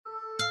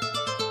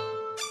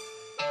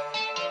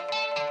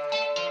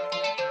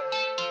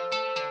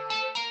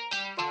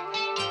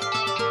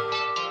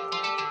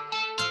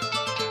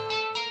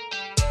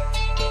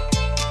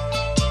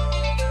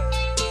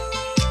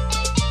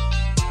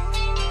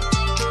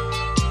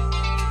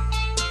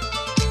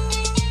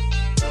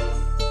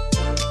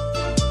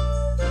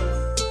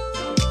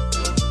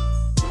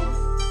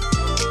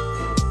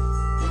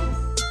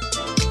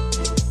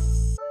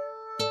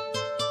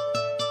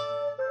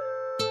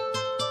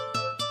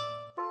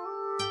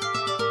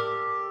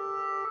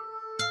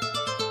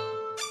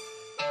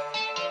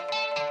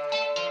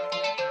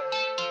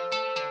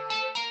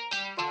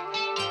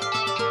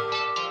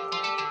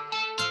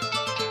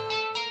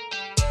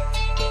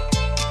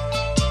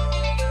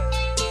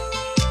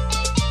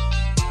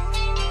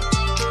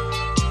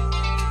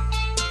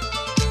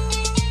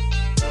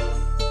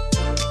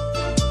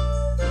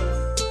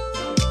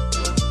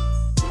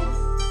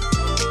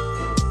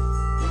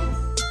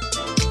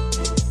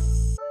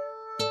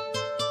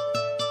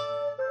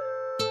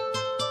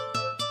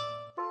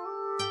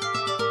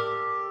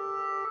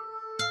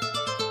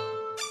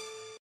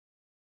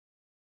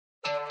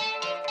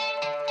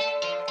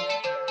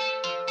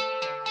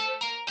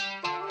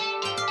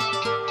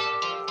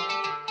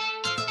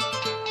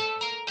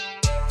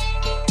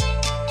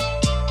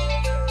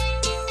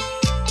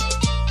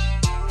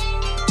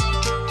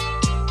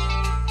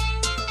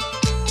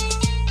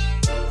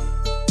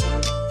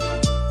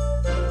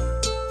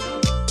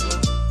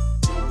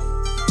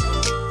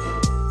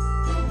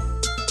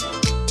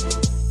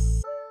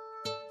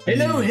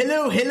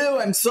Hello.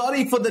 I'm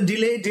sorry for the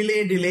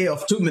delay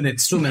of 2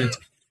 minutes. 2 minutes.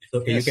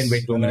 Okay, yes. You can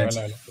wait 2 minutes.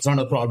 Hello. It's not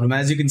a problem.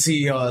 As you can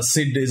see,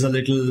 Sid is a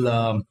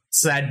little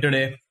sad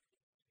today.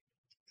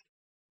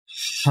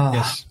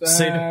 Yes.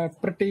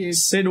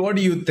 Sid, what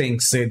do you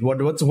think, Sid?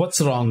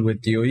 What's wrong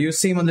with you? You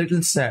seem a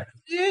little sad.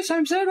 Yes,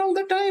 I'm sad all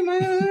the time.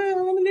 I'm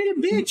a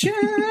little bitch.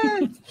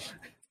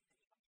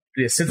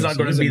 Yes, Sid's not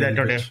going to be there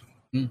today.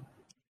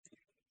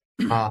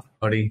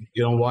 Buddy,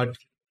 you know what?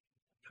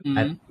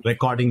 I'm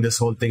recording this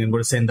whole thing and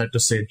going to send that to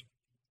Sid.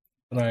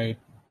 Right.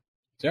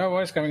 So your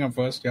voice coming up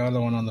first. You're the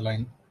one on the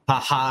line.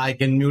 I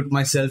can mute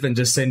myself and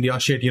just send your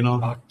shit,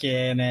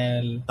 Okay,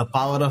 Nell. The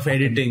power of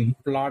editing.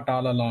 Plot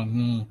all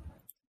along.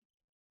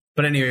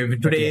 But anyway,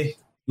 today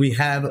we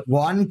have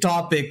one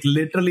topic,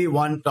 literally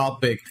one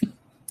topic.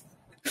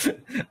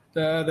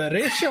 The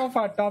ratio of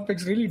our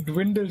topics really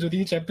dwindles with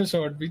each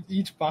episode, with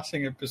each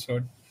passing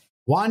episode.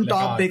 One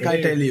topic,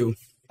 I tell you.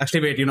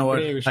 Actually, wait, you know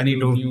what?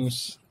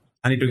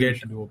 I need to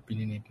get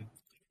opinionated.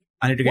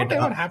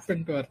 Whatever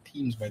happened to our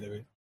themes, by the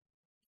way?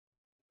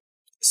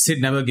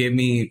 Sid never gave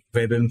me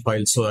WebM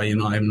files, so I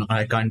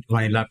can't.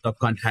 My laptop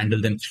can't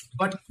handle them.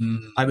 But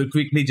I will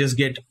quickly just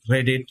get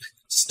Reddit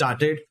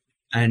started,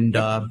 and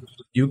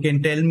you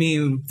can tell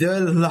me,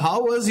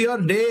 how was your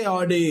day,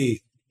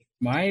 Audi?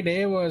 My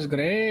day was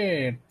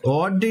great.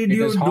 What did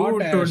you do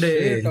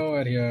today?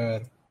 Over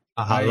here.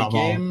 I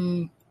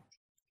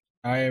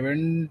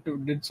went to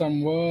did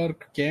some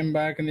work, came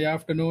back in the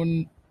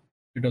afternoon.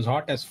 It was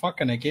hot as fuck,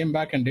 and I came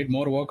back and did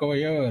more work over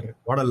here.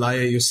 What a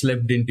liar! You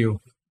slept, didn't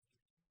you?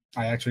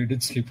 I actually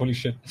did sleep. Holy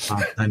shit!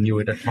 I knew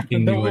it. I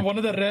fucking knew it. One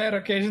of the rare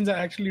occasions I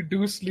actually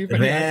do sleep.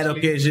 Rare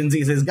occasions,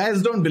 he says.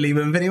 Guys, don't believe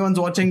him. If anyone's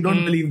watching,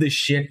 don't believe this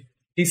shit.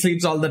 He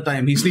sleeps all the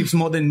time. He sleeps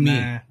more than me.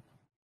 Nah.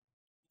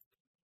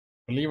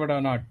 Believe it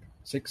or not,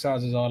 6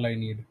 hours is all I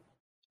need.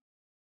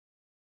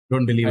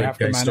 Don't believe it,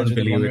 guys. Don't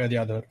believe one it. Way or the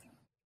other.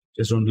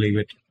 Just don't believe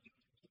it.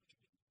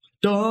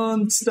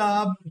 Don't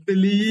stop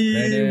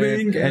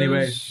believing.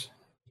 Anyway.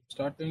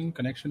 Starting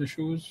connection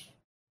issues.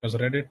 Because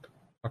Reddit.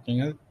 Fucking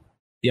hell.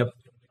 Yep.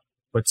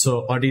 But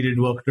so Audi did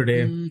work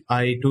today.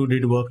 I too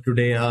did work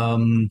today.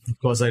 Of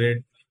course I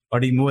did.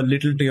 Audi, move a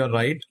little to your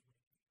right.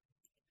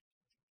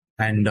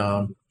 And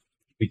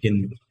we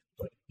can...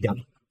 Yeah.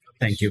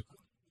 Thank you.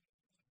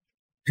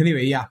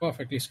 Anyway, yeah.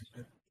 Perfectly.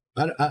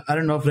 I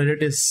don't know if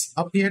Reddit is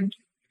up yet,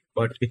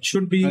 but it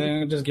should be.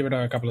 Just give it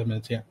a couple of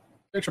minutes. Yeah.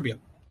 It should be up.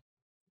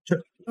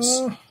 Sure.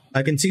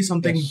 I can see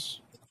something. Yes.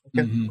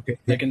 Okay. Okay.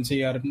 I can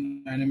see our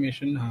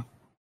animation.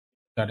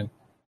 Starting.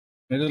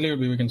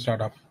 We can start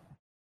off.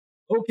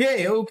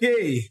 Okay.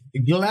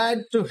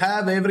 Glad to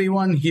have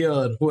everyone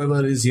here.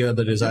 Whoever is here,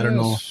 that is. Yes. I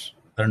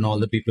don't know all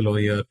the people over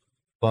here.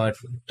 But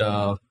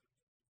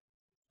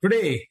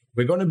today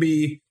we're going to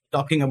be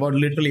talking about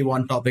literally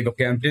one topic.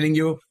 Okay, I'm telling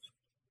you,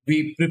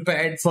 we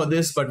prepared for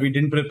this, but we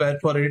didn't prepare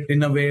for it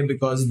in a way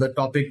because the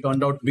topic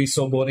turned out to be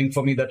so boring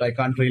for me that I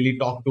can't really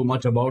talk too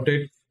much about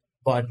it.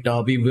 But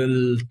we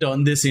will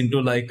turn this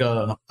into like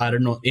a,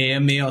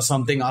 AMA or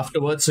something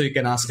afterwards. So you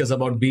can ask us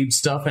about Weeb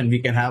stuff and we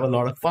can have a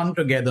lot of fun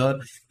together.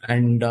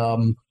 And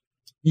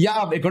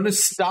we're going to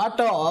start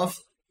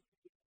off.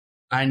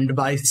 And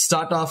by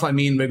start off, I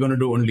mean, we're going to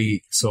do we're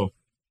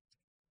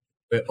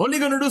only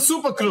going to do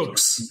Super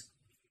Crooks.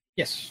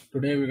 Yes.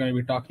 Today we're going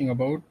to be talking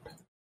about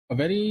a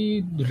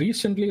very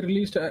recently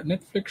released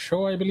Netflix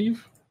show, I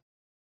believe,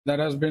 that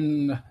has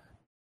been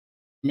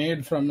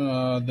made from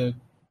the...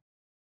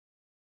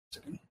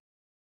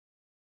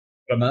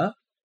 From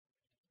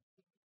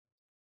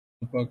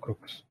Super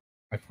Crooks.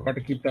 I forgot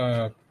to keep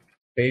the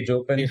page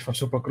open for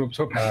Super Crooks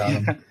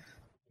open.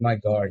 My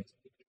God.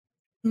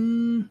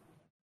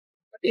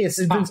 Yes,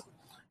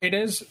 it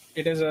is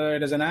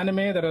an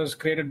anime that was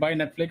created by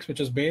Netflix, which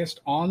is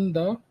based on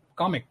the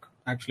comic,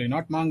 actually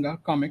not manga,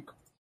 comic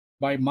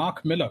by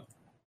Mark Miller,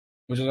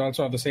 which is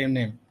also of the same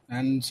name,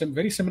 and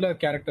very similar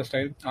character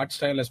style, art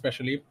style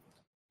especially,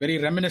 very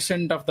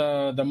reminiscent of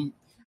the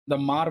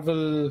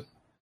Marvel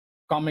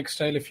comic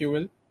style, if you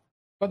will.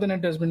 But then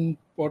it has been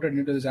ported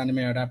into this anime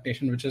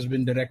adaptation, which has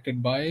been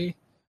directed by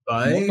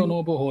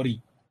Motonobu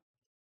Hori.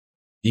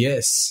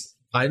 Yes,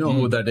 I know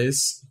who that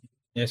is.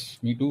 Yes,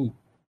 me too.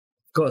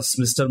 Of course,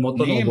 Mr.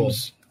 Motonobu.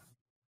 Names,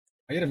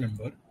 I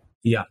remember.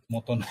 Yeah.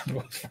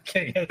 Motonobu.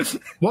 Okay.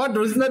 What?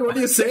 Wasn't that what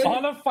you said?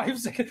 All of 5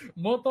 seconds.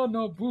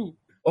 Motonobu.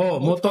 Oh,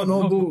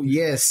 Motonobu.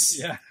 Yes.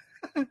 Yeah.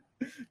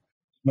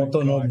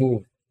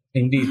 Motonobu.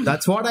 Indeed.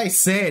 That's what I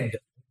said.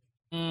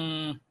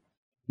 I'm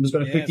just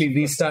going to quickly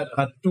restart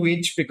our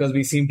Twitch because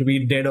we seem to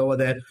be dead over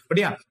there. But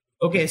yeah.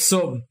 Okay,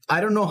 so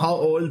I don't know how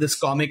old this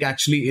comic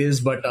actually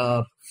is, but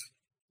I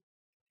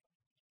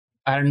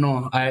don't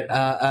know.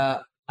 I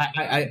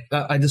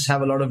just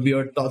have a lot of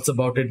weird thoughts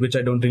about it, which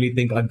I don't really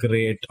think are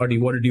great. Adi,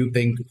 what did you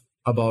think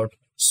about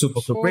Super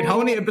Crooks? Wait, how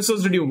many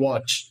episodes did you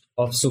watch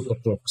of Super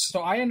Crooks?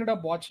 So I ended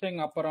up watching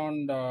up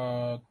around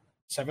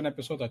 7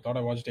 episodes. I thought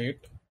I watched 8.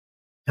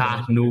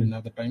 No. Didn't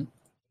have the time.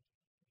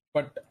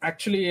 But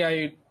actually,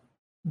 I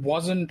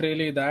wasn't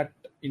really that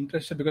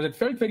interested because it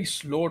felt very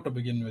slow to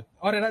begin with.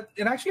 Or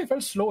it actually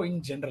felt slow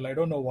in general. I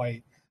don't know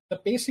why. the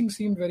pacing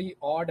seemed very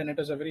odd, and it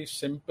was a very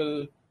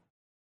simple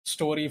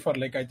story for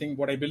like I think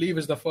what I believe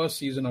is the first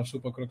season of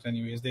Super Crooks.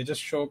 Anyways, they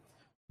just show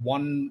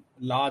one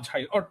large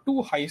heist or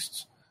two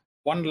heists,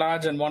 one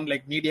large and one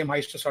like medium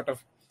heist to sort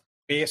of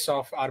base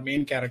off our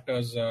main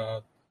characters.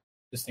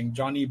 This thing,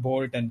 Johnny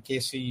Bolt and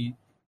Casey.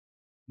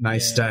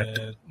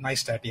 Neistat.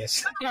 Neistat,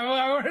 yes.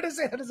 I wanted to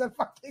say that is a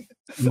fucking.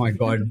 Oh my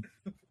god.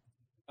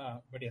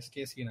 But yes,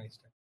 Casey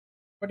Neistat.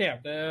 But yeah,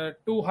 the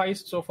two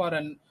heists so far,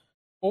 and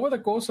over the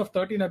course of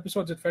 13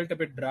 episodes, it felt a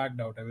bit dragged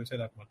out. I will say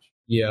that much.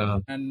 Yeah.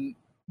 And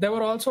there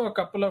were also a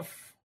couple of,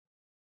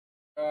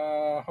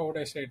 how would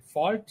I say it,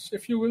 faults,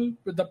 if you will,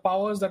 with the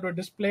powers that were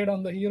displayed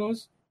on the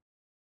heroes.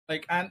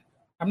 Like, and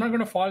I'm not going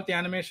to fault the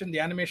animation. The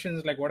animation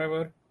is like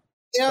whatever.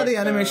 Yeah, But, the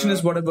animation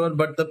is whatever,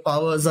 but the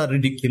powers are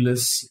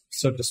ridiculous,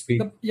 so to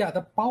speak.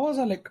 The powers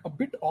are like a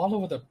bit all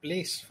over the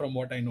place from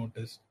what I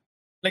noticed.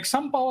 Like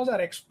some powers are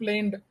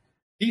explained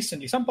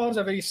decently. Some powers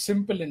are very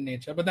simple in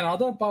nature, but then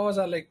other powers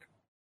are like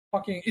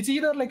fucking. It's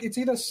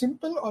either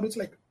simple or it's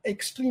like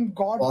extreme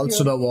god Balls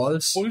to the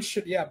walls.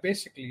 bullshit. Yeah,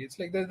 basically, it's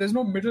like there's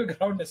no middle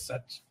ground as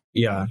such.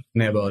 Yeah,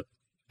 never.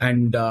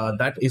 And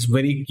that is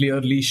very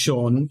clearly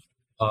shown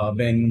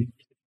when.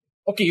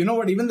 Okay, you know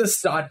what? Even the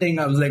starting,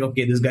 I was like,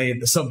 okay, this guy.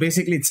 So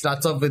basically, it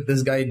starts off with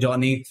this guy,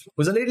 Johnny,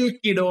 who's a little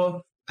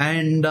kiddo,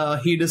 and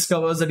he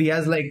discovers that he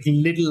has like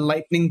little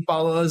lightning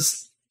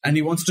powers, and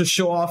he wants to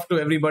show off to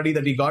everybody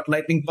that he got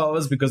lightning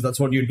powers because that's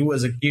what you do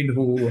as a kid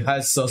who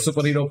has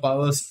superhero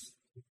powers.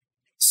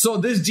 So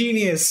this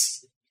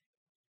genius,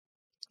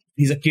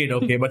 he's a kid,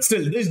 okay, but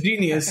still, this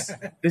genius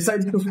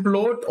decides to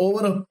float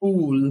over a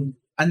pool.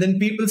 And then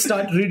people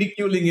start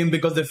ridiculing him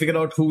because they figure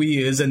out who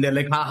he is. And they're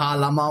like, haha,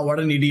 Lama,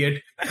 what an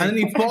idiot. And then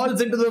he falls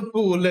into the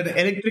pool and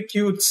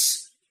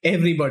electrocutes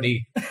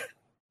everybody.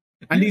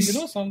 And he's...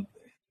 You know something?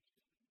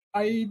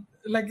 I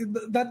like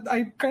that.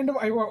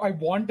 I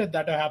wanted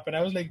that to happen.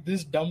 I was like,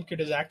 this dumb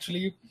kid has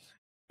actually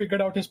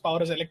figured out his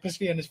power as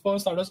electricity. And his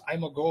first thought was,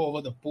 I'm going to go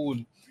over the pool.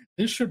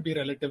 This should be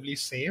relatively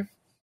safe.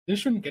 This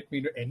shouldn't get me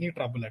into any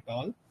trouble at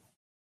all.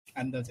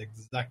 And that's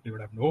exactly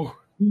what I've known.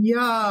 Yeah,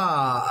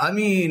 I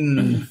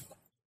mean...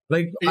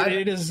 Like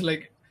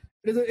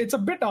it's a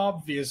bit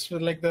obvious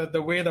with like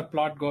the way the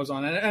plot goes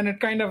on, and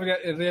it kind of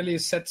really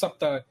sets up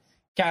the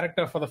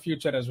character for the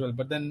future as well.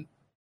 But then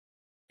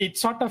it's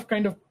sort of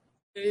a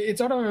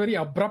very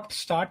abrupt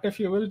start,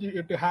 if you will,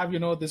 to have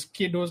this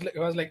kid who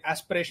has like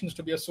aspirations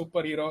to be a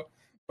superhero,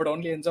 but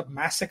only ends up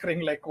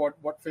massacring like what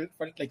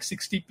felt like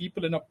 60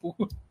 people in a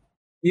pool.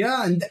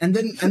 Yeah, and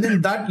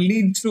then that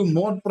leads to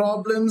more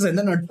problems, and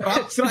then a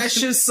truck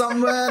crashes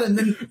somewhere, and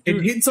then it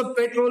hits a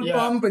petrol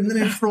pump, and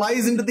then it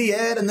flies into the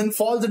air, and then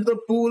falls into the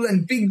pool,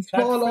 and pigs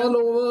fall all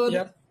over.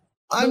 Yep.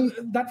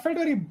 That felt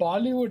very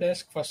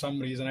Bollywood-esque for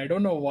some reason. I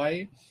don't know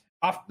why.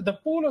 After the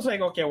pool was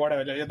like, okay,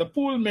 whatever. The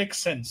pool makes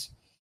sense.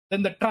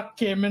 Then the truck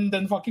came in,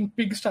 then fucking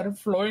pigs started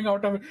flowing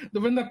out of it.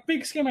 When the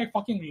pigs came, I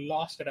fucking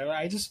lost it.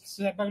 I just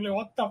sat back like,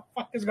 what the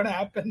fuck is going to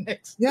happen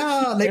next?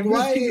 Yeah, like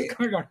why...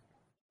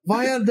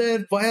 Why are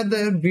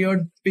there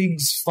weird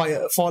pigs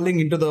falling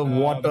into the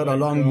water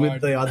along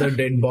with the other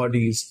dead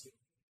bodies?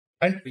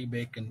 And free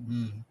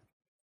bacon.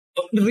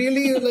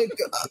 Really, like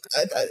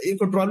you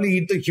could probably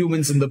eat the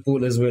humans in the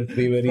pool as well. To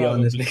be very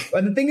honest.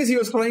 But the thing is, he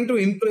was trying to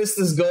impress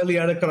this girl he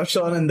had a crush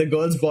on, and the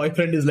girl's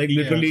boyfriend is like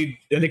literally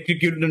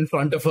electrocuted in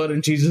front of her,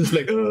 and she's just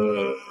like.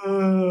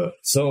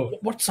 So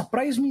what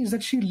surprised me is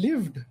that she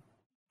lived.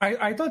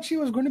 I thought she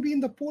was going to be in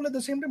the pool at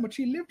the same time, but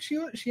she lived. She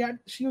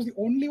was the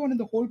only one in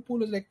the whole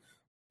pool. Is like.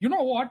 You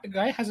know what? The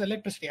guy has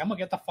electricity. I'm going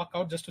to get the fuck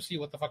out just to see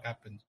what the fuck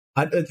happens.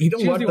 You know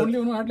she what? was the only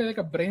one who had like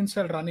a brain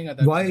cell running at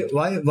that Why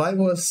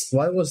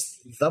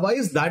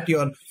is that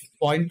your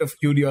point of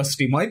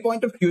curiosity? My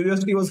point of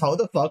curiosity was how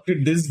the fuck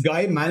did this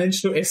guy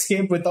manage to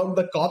escape without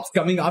the cops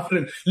coming after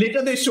him?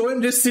 Later they show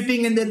him just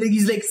sitting and then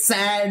he's like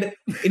sad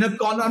in a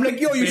corner. I'm like,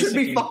 yo, you should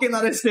be fucking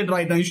arrested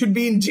right now. You should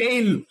be in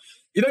jail.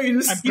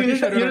 You I'm pretty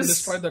sure you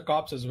destroyed the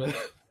cops as well.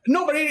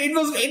 No, but it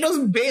was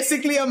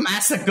basically a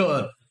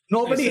massacre.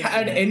 Nobody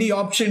had any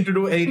option to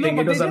do anything.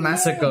 It was a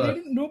massacre.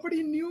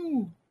 Nobody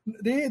knew.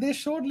 They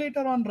showed later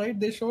on, right?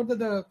 They showed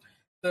that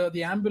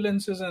the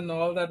ambulances and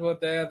all that were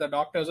there. The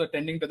doctors were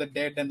tending to the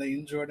dead and the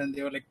injured, and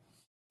they were like,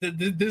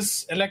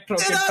 this electro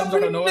kid comes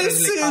out of nowhere and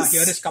is like,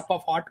 here is cup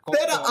of hot cocoa.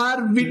 There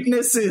are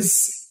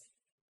witnesses.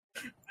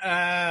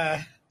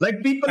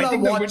 Like people are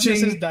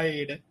watching. The witnesses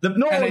died.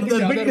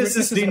 The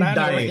witnesses didn't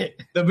die. Away.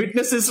 The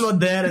witnesses were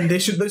there, and they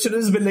should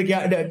have been like,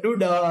 yeah,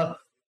 dude.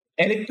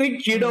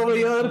 Electric kid over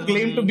here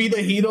claimed to be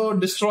the hero,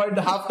 destroyed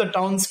half the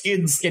town's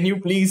kids. Can you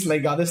please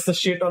arrest the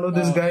shit out of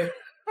this guy?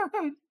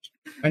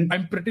 And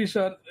I'm pretty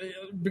sure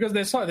because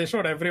they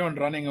showed everyone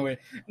running away.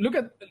 Look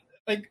at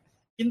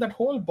in that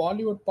whole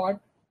Bollywood part,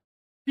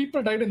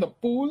 people died in the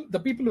pool. The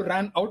people who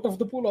ran out of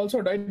the pool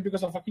also died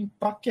because a fucking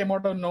truck came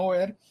out of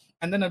nowhere,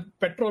 and then a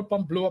petrol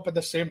pump blew up at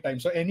the same time.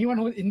 So anyone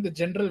who was in the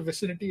general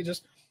vicinity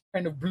just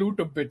kind of blew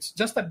to bits.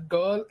 Just that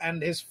girl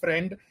and his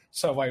friend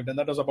survived, and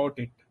that was about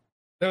it.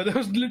 There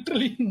was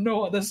literally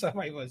no other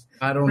survivors.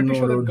 I don't know. Pretty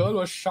sure the girl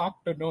was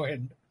shocked to no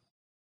end.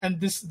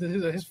 And his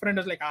friend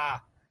was like,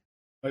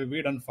 Well,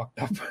 we done fucked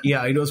up.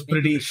 Yeah, it was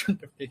pretty. We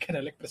shouldn't have taken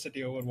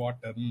electricity over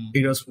water.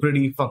 It was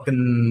pretty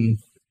fucking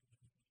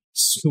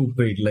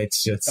stupid,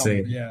 let's just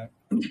say. Yeah.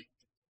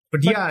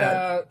 But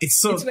yeah, it's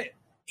so.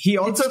 He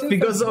also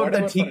figures out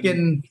that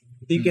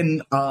he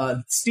can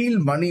steal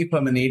money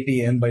from an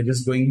ATM by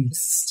just going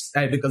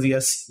because he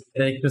has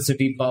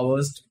electricity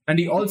powers, and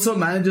he also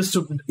manages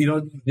to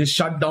just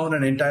shut down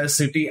an entire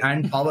city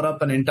and power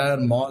up an entire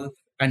mall,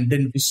 and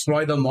then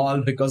destroy the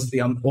mall because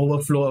the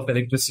overflow of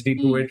electricity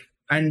to it.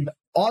 And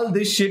all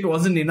this shit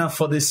wasn't enough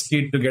for this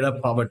kid to get a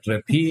power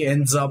trip. He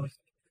ends up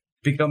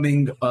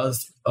becoming a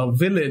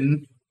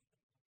villain.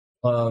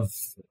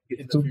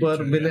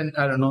 Super villain,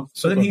 I don't know.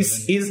 So then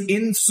he's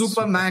in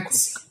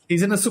Supermax.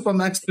 He's in a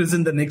Supermax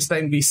prison the next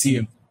time we see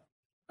him,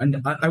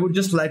 and I would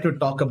just like to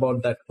talk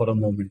about that for a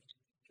moment.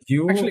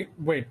 Actually,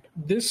 wait.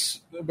 This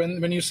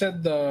when you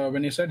said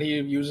he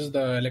uses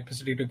the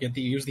electricity to get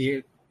you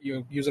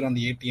use it on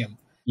the ATM.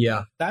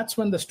 Yeah, that's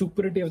when the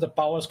stupidity of the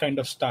powers kind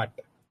of start.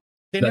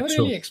 They never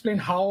really explain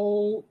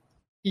how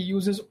he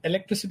uses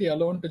electricity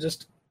alone to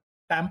just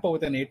tamper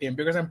with an ATM,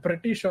 because I'm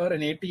pretty sure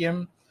an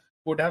ATM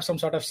would have some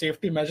sort of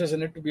safety measures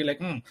in it to be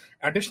like,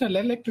 additional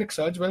electric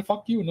surge, well,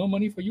 fuck you, no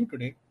money for you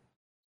today.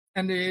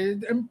 And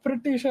I'm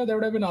pretty sure there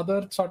would have been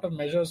other sort of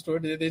measures to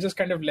it. They just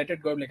kind of let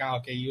it go, like,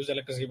 okay, use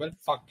electricity, well,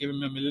 fuck, give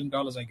him $1 million,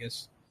 I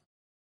guess.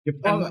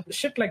 And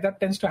shit like that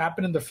tends to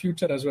happen in the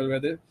future as well, where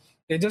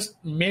they just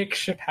make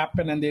shit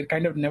happen and they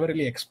kind of never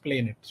really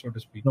explain it, so to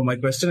speak. No, my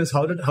question is,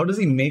 how does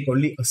he make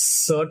only a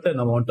certain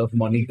amount of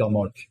money come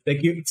out?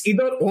 Like, it's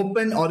either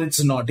open or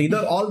it's not.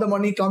 Either all the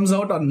money comes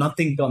out or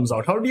nothing comes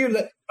out. How do you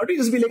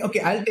just be like,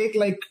 okay, I'll take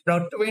like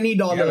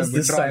 $20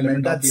 this time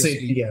and that's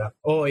it? Yeah.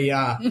 Oh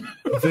yeah,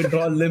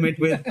 withdrawal limit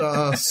with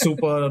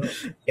super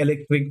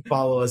electric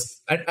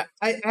powers.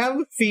 I have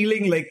a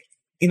feeling like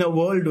in a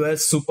world where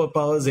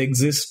superpowers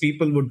exist,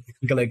 people would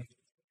like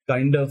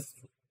kind of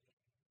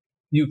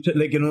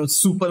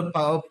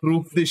superpower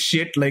proof this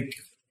shit. Like,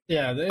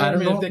 yeah,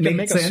 if they can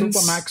make a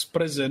Supermax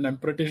prison, I'm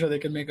pretty sure they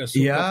can make a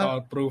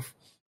superpower proof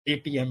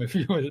ATM, if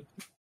you will.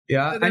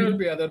 Yeah, there will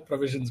be other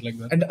provisions like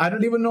that. And I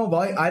don't even know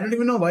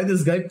why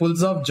this guy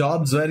pulls off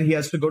jobs where he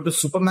has to go to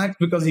Supermax,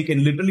 because he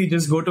can literally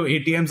just go to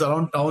ATMs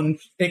around town,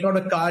 take out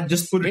a card,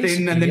 just put it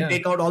in, and then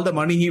take out all the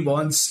money he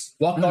wants,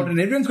 walk out, and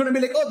everyone's going to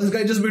be like, oh, this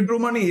guy just withdrew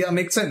money. Yeah,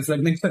 makes sense.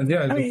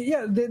 Yeah. I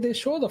mean, they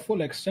show the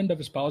full extent of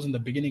his powers in the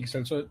beginning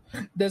itself. So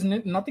there's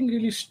nothing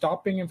really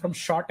stopping him from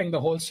shorting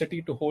the whole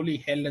city to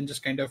holy hell and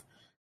just kind of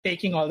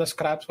taking all the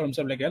scraps for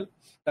himself. Like, well,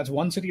 that's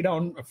one city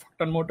down, a fuck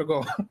ton more to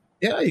go.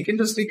 Yeah, he can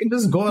just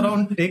go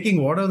around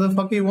taking whatever the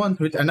fuck he wants,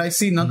 and I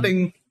see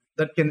nothing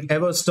that can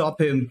ever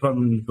stop him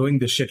from doing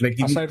this shit. Like,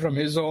 aside from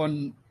his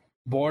own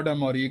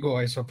boredom or ego,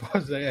 I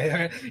suppose.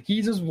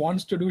 He just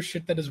wants to do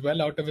shit that is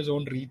well out of his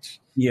own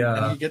reach.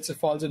 Yeah, and he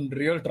falls in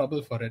real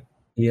trouble for it.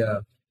 Yeah,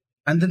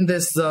 and then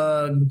there's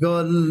the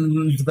girl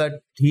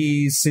that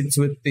he sits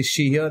with. Is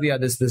she here? Yeah,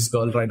 there's this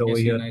girl right over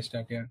here.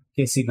 Neistat, yeah.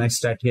 Casey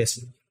Neistat, yes.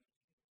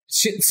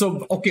 Shit.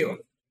 So okay,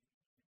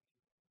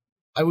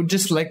 I would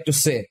just like to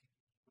say,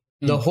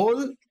 the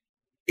whole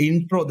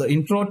intro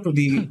to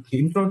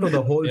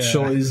the whole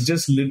show is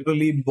just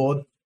literally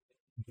both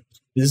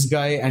this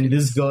guy and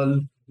this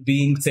girl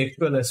being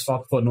sexual as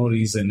fuck for no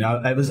reason.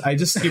 I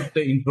just skipped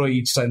the intro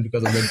each time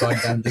because of the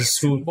goddamn this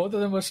too. Both of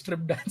them were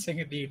strip dancing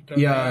in the intro.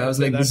 Yeah, I was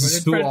like, this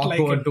is too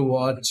awkward to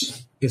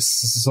watch.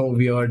 It's so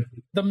weird.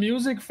 The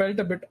music felt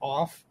a bit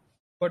off,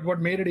 but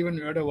what made it even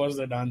weirder was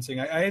the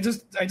dancing. I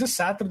just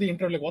sat through the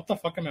intro like, what the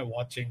fuck am I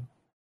watching?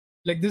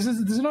 Like, this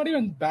is not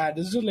even bad.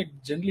 This is just like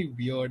generally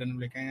weird, and I'm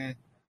like,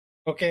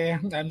 okay,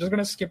 I'm just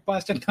gonna skip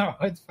past it now.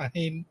 It's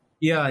fine.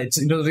 Yeah, it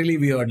was really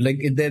weird. Like,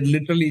 they're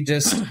literally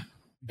just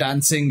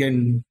dancing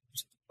and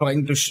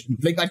trying to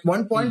like at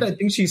one point I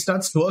think she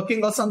starts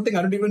twerking or something.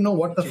 I don't even know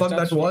what the fuck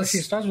that was. She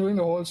starts doing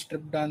the whole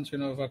strip dance,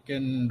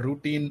 fucking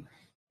routine,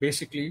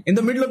 basically in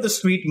the middle of the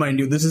street, mind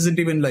you. This isn't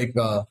even like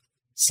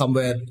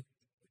somewhere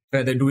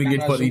where they're doing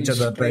it for each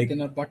other. Like, in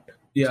her butt,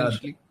 yeah.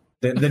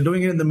 They're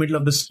doing it in the middle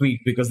of the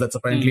street because that's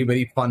apparently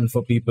very fun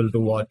for people to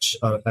watch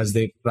as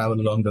they travel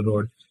along the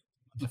road.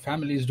 The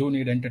families do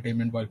need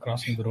entertainment while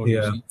crossing the road.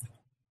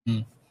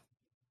 Yeah.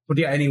 But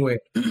yeah, anyway.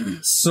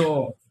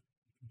 So,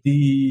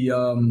 the...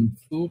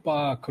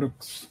 Super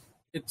Crooks.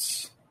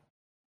 It's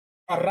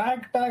a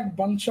ragtag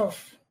bunch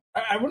of...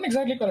 I wouldn't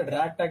exactly call it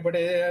ragtag, but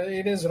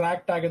it is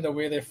ragtag in the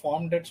way they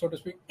formed it, so to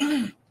speak.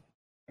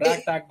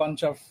 Ragtag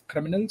bunch of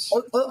criminals.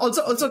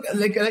 Also,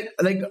 like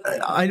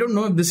I don't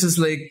know if this is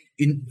like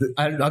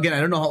I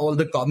don't know how old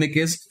the comic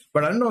is,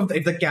 but I don't know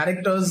if the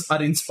characters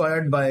are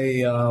inspired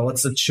by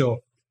what's that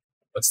show,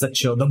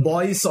 The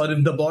Boys, or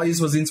if The Boys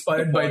was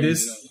inspired by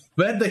this,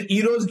 where the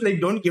heroes like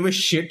don't give a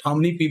shit how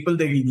many people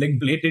they like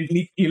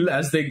blatantly kill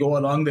as they go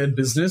along their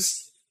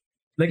business.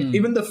 Like,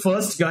 even the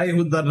first guy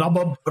with the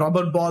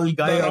rubber ball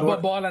guy. The rubber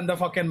ball and the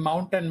fucking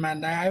mountain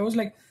man. I was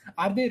like,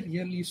 are they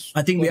really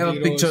I think we have a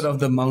picture of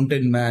the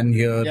mountain man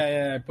here.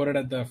 Yeah, I put it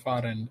at the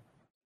far end.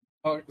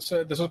 Oh,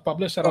 so this was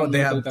published around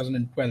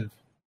 2012.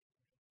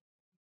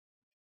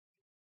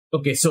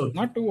 Okay, so...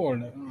 Not too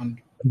old.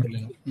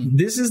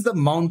 This is the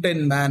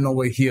mountain man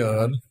over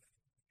here.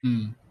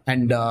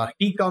 And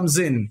he comes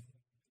in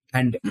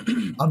and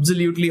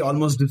absolutely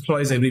almost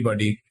destroys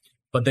everybody.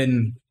 But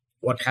then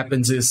what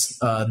happens is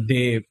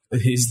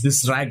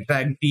this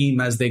ragtag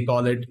team, as they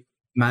call it,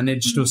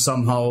 managed to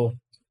somehow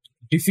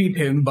defeat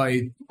him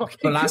by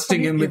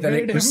blasting him with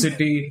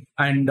electricity.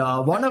 And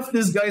one of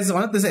this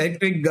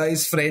electric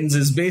guy's friends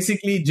is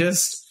basically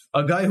just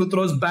a guy who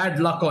throws bad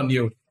luck on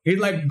you. He's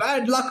like,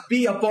 bad luck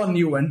be upon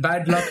you and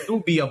bad luck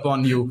do be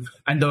upon you.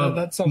 And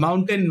the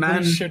mountain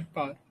man...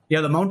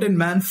 the mountain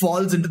man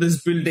falls into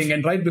this building,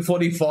 and right before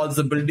he falls,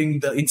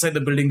 inside the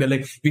building, they're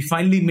like, we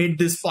finally made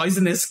this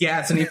poisonous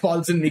gas, and he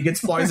falls in, he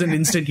gets poisoned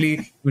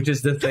instantly, which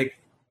is just like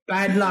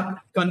bad luck,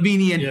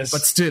 convenient,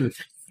 but still.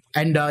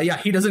 And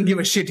he doesn't give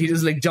a shit. He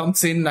just like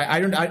jumps in.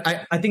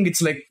 I think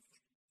it's like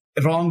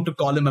wrong to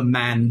call him a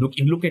man.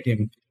 Look at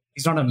him.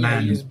 He's not a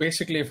man. He's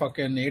basically a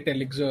fucking 8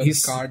 elixir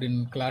card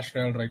in Clash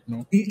Royale right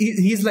now.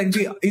 He's like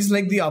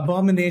the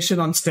Abomination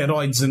on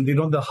steroids, and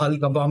the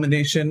Hulk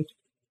Abomination.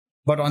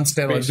 But on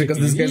steroids, because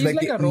this guy's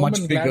like a much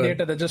Roman bigger.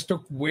 gladiator that just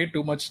took way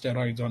too much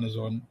steroids on his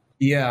own.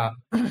 Yeah,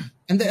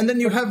 and then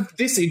you have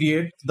this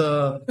idiot,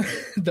 the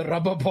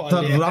rubber ball,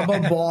 rubber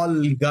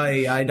ball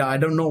guy. I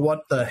don't know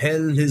what the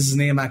hell his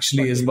name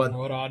actually is, but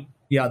moron.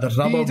 Yeah, the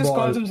rubber ball. He just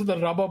calls him the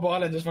rubber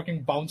ball and just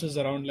fucking bounces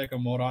around like a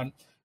moron.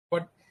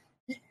 But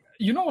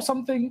you know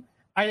something?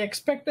 I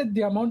expected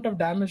the amount of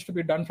damage to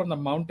be done from the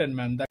mountain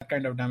man, that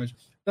kind of damage.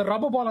 The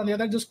rubber ball on the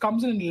other just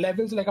comes in and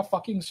levels like a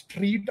fucking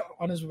street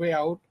on his way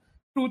out.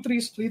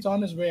 2-3 streets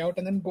on his way out,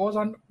 and then goes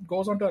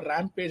onto a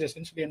rampage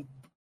essentially and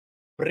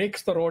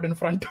breaks the road in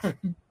front of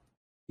him.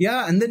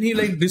 Yeah, and then he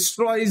like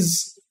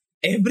destroys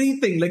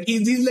everything. Like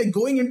he's like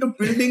going into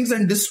buildings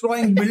and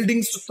destroying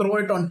buildings to throw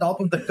it on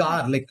top of the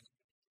car. Like,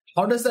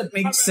 how does that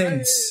make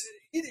sense?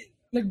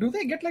 Do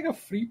they get like a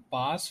free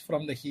pass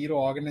from the hero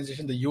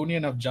organization, the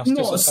Union of Justice,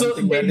 or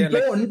something? So where they're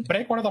like,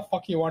 break whatever the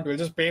fuck you want. We'll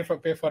just pay for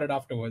it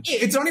afterwards.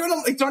 It's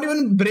not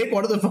even break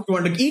whatever the fuck you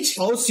want. Like each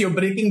house you're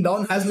breaking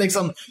down has like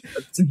some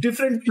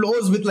different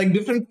floors with like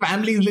different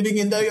families living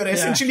in there. You're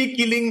essentially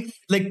killing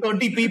like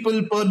 30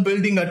 people per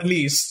building at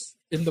least.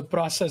 In the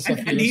process of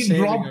and he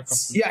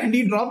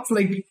drops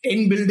like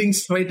 10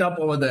 buildings straight up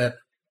over there.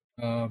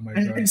 Oh my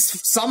god! And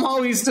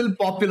somehow he's still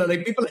popular.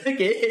 Like people are like,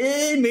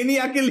 hey,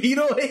 maniacal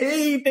hero,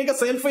 hey, take a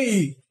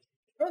selfie.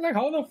 Like,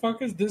 how the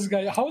fuck is this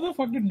guy? How the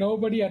fuck did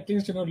nobody at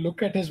least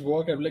look at his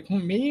work and like,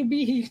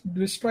 maybe he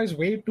destroys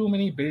way too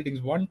many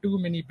buildings, one too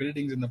many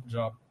buildings in the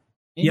job.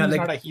 Maybe he's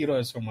not a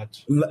hero so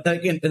much.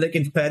 Like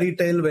in Fairy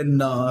Tail, when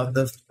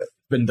the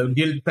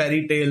guild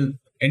Fairy Tail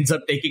ends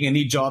up taking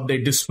any job, they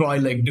destroy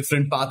like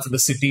different parts of the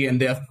city and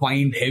they are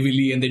fined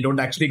heavily, and they don't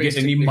actually get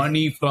any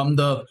money from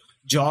the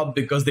job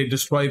because they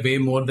destroy way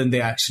more than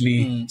they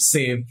actually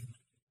save.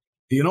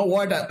 You know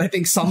what? I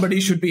think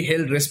somebody should be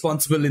held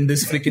responsible in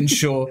this freaking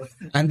show.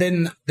 And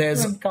then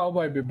there's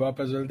Cowboy Bebop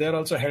as well. They're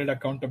also held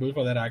accountable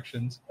for their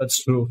actions.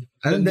 That's true.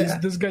 And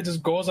this guy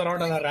just goes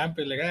around on a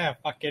rampage like,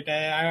 fuck it,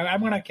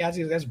 I'm gonna catch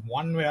these guys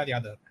one way or the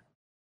other.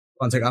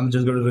 One sec, I'm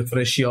just going to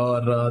refresh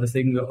your the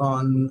thing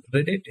on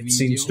Reddit. It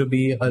seems to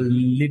be a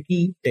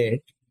little dead.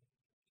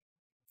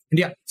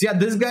 Yeah,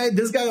 this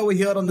guy over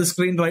here on the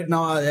screen right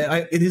now,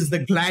 it is the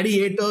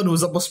gladiator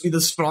who's supposed to be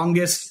the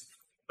strongest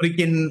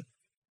freaking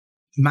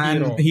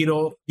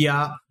hero.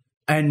 Yeah,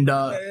 and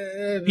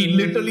he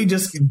literally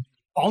just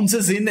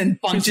bounces in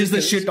and punches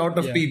the shit out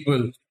of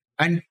people,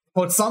 and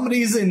for some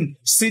reason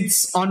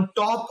sits on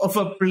top of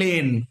a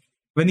plane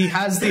when he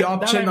has the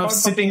option of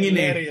sitting in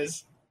it.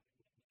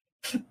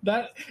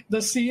 That the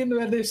scene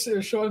where they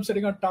show him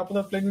sitting on top of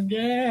the plane,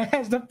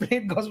 as the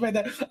plane goes by,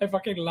 that I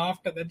fucking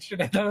laughed at that shit.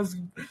 That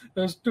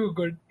was too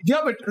good. Yeah,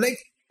 but like,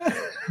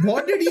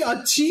 what did he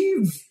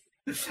achieve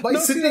by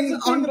sitting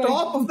on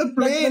top of the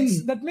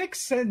plane? That makes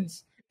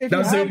sense. If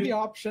you have the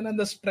option and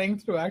the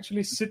strength to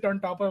actually sit on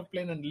top of a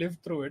plane and live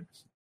through it,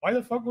 why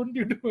the fuck wouldn't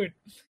you do it?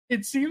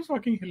 It seems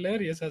fucking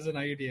hilarious as an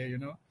idea,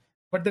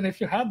 But then if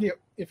you had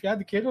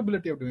the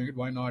capability of doing it,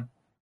 why not?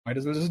 Might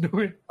as well just do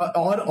it.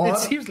 Or it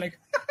seems like.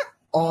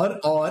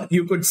 Or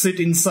you could sit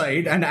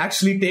inside and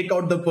actually take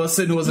out the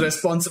person who was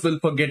responsible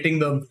for getting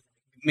the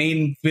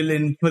main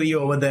villain free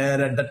over there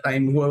at the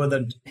time, whoever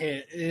the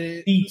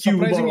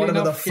T-Cube or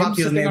whatever the fuck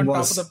his name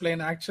was. On top of the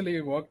plane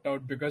actually worked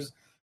out because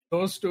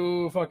those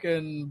two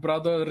fucking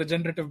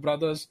regenerative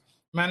brothers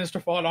managed to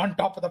fall on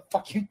top of the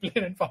fucking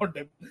plane and found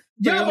him.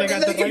 Yeah, but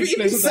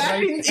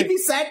if he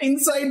sat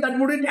inside, that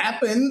wouldn't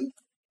happen.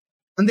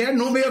 And they had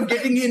no way of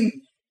getting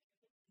in.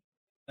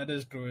 That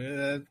is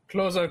true.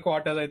 Closer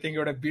quarters, I think you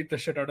would have beat the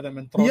shit out of them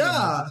and thrown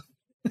them.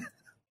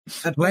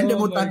 At Random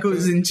Otaku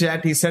is in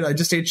chat. He said, I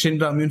just ate Shin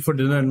Ramyun for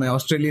dinner and my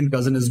Australian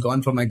cousin is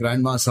gone from my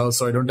grandma's house,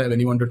 so I don't have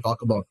anyone to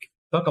talk about.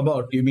 Talk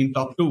about? You mean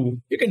talk to?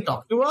 You can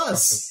talk to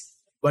us.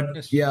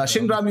 But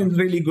Shin Ramyun is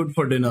really good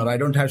for dinner. I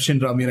don't have Shin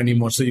Ramyun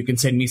anymore, so you can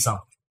send me some.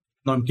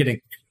 No, I'm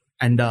kidding.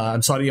 And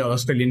I'm sorry your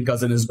Australian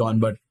cousin is gone,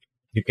 but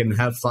you can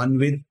have fun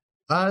with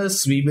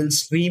us. We will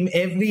stream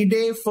every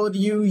day for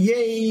you.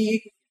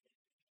 Yay!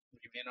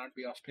 may not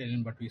be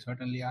Australian, but we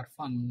certainly are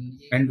fun.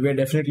 And we're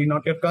definitely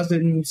not your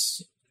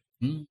cousins.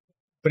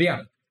 But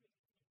yeah,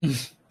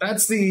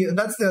 that's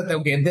the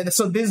okay.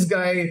 So this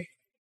guy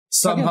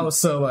somehow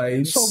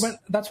survives. So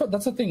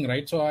that's the thing,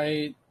 right? So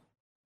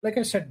like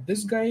I said,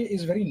 this guy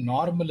is very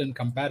normal in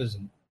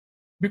comparison,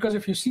 because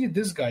if you see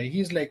this guy,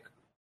 he's like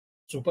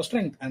super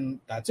strength, and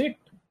that's it.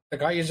 The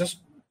guy is just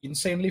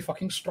insanely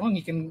fucking strong.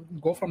 He can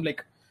go from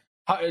like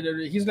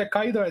he's like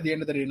Kaido at the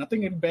end of the day.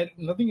 Nothing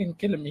can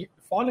kill him.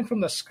 Falling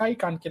from the sky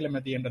can't kill him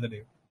at the end of the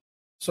day.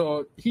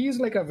 So he's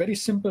like a very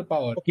simple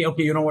power.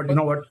 Okay. You know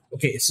what?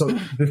 Okay, so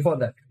before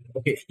that,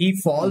 okay, he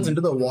falls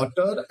into the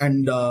water,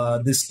 and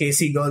this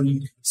Casey girl,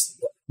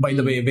 by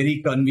the way,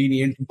 very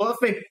convenient,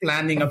 perfect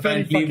planning.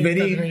 Apparently,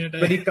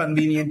 very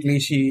conveniently,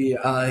 she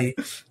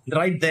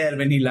right there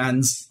when he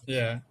lands.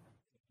 Yeah.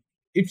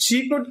 If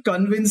she could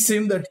convince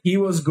him that he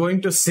was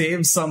going to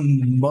save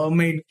some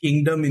mermaid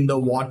kingdom in the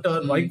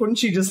water, why couldn't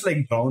she just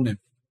like drown him?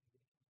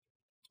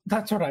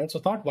 That's what I also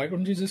thought. Why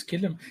couldn't she just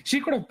kill him?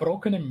 She could have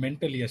broken him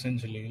mentally,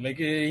 essentially. Like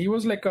he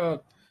was like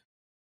a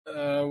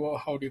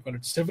how do you call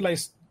it?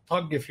 Civilized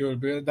thug, if you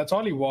will. That's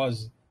all he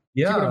was.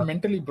 Yeah. She could have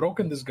mentally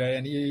broken this guy,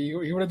 and he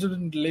would have just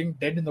been laying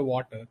dead in the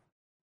water.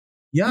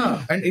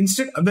 Yeah, and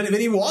instead, when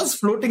he was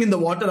floating in the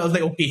water, I was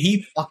like, okay,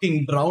 he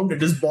fucking drowned,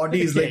 and his body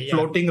is like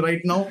floating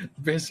right now.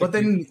 Basically. But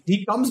then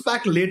he comes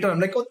back later. I'm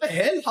like, what the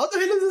hell? How the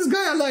hell is this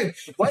guy alive?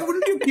 Why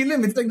wouldn't you kill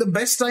him? It's like the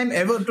best time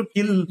ever to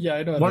kill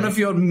one of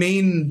your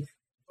main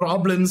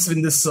problems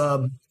in this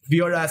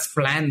weird ass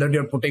plan that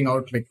you're putting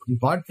out. Like,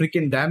 god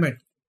freaking damn it.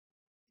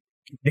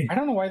 I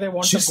don't know why they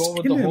want to go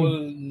with the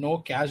whole no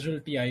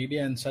casualty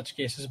idea in such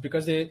cases,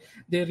 because they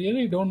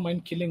really don't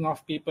mind killing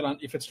off people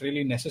if it's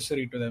really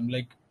necessary to them.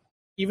 Like,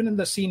 even in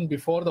the scene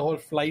before the whole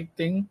flight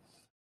thing,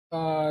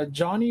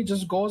 Johnny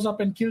just goes up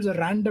and kills a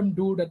random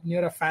dude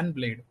near a fan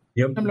blade.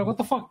 Yep. I'm like, what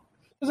the fuck?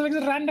 It's like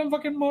a random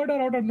fucking murder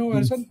out of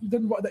nowhere. So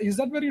then, is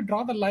that where you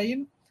draw the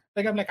line?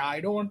 Like, I'm like,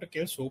 I don't want to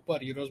kill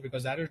superheroes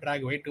because that will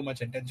drag way too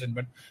much attention.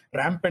 But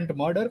rampant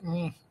murder,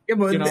 who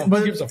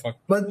gives a fuck?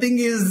 But the thing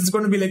is, it's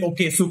going to be like,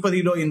 okay,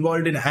 superhero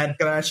involved in a head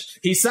crash.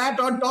 He sat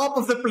on top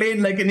of the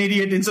plane like an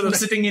idiot instead of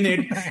sitting in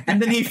it,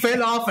 and then he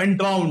fell off and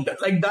drowned.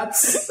 Like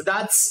that's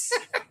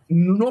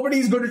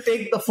nobody's going to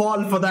take the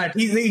fall for that.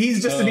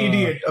 He's just an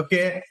idiot.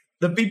 Okay.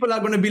 The people are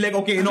going to be like,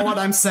 okay, you know what?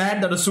 I'm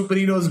sad that a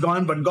superhero is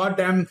gone, but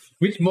goddamn,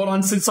 which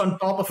moron sits on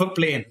top of a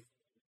plane?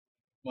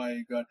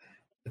 My God.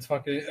 It's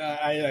fucking.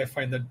 I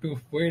find that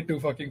way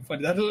too fucking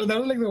funny. That was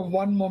like the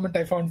one moment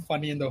I found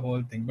funny in the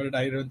whole thing, but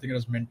I don't think it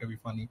was meant to be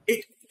funny.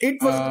 It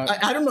was.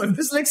 I don't know if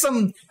this is like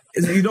some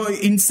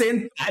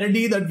insane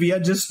parody that we are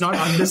just not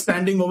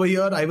understanding over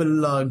here. I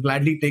will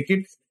gladly take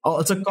it.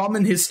 It's a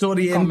common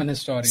historian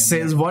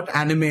says what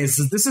anime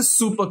is. This is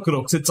Super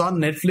Crooks. It's on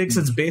Netflix.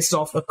 It's based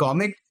off a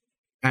comic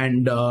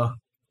and of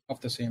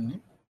the same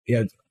name.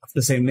 Yeah, of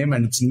the same name,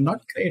 and it's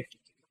not great.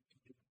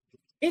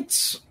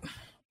 It's.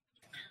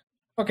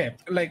 Okay,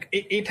 like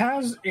it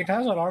has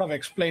a lot of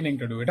explaining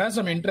to do. It has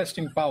some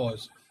interesting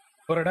powers,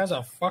 but it has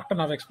a fuck ton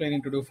of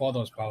explaining to do for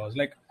those powers.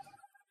 Like,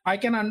 I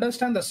can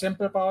understand the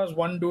simple powers.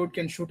 One dude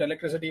can shoot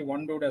electricity.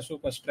 One dude has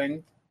super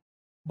strength.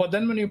 But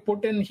then when you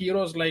put in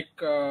heroes like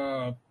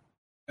the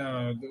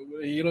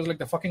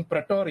fucking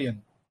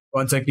Praetorian.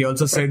 One sec, he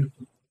also said,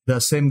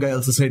 the same guy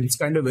also said, it's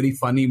kind of very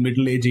funny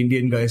middle-aged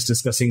Indian guys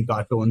discussing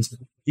cartoons.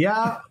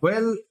 Yeah,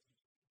 well,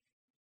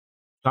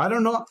 I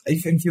don't know.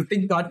 If you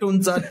think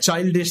cartoons are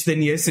childish,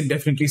 then yes, it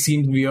definitely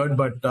seems weird.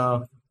 But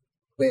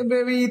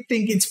we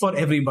think it's for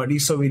everybody,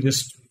 so we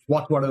just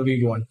watch whatever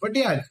we want. But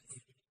yeah,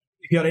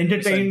 if you're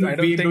entertained,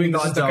 we're doing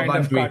our job.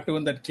 Kind of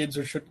cartoon that kids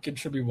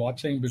should be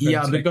watching.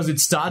 Because it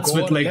starts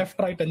with like left,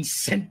 right, and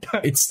center.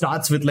 It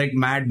starts with like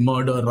mad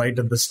murder right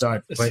at the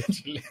start.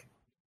 Essentially.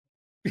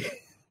 Right?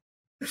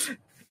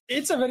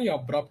 It's a very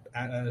abrupt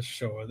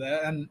show,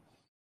 and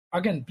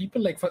again, people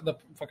like the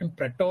fucking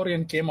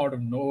Praetorian came out of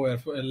nowhere,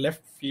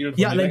 left field.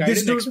 Yeah, like I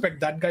didn't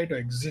expect that guy to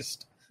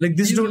exist. Like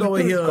this dude over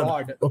here.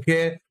 God.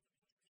 Okay,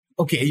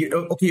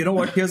 you know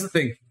what? Here's the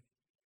thing.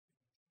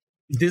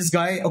 This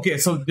guy, okay,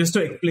 so just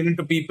to explain it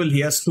to people,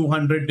 he has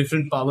 200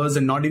 different powers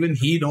and not even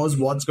he knows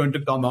what's going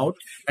to come out.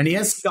 And he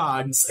has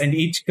cards and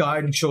each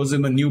card shows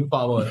him a new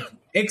power.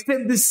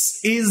 Except this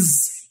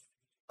is,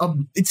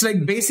 it's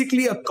like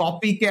basically a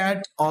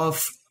copycat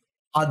of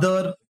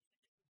other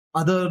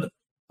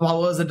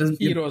powers that is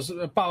heroes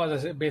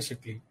powers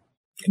basically,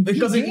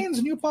 because he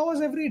gains new powers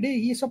every day.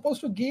 He's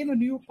supposed to gain a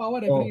new power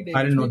every day.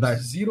 I didn't know that.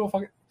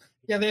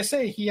 They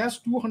say he has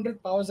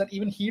 200 powers that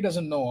even he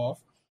doesn't know of,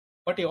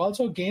 but he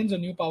also gains a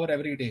new power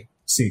every day.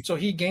 See, so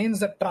he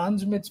gains that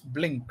transmits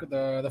blink,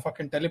 the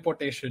fucking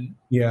teleportation.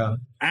 Yeah,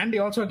 and he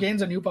also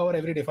gains a new power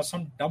every day for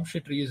some dumb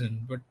shit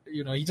reason. But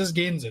he just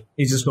gains it.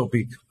 He's just OP.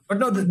 But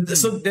no,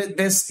 so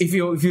there's if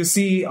you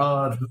see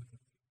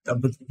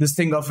this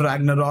thing of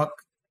Ragnarok.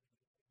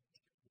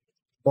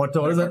 What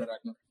is it?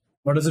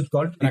 What is it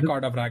called?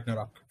 Record of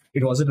Ragnarok.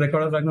 Was it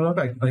Record of Ragnarok?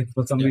 I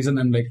for some reason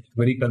I'm like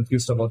very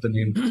confused about the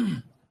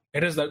name.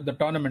 It is the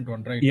tournament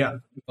one, right? Yeah.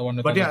 The one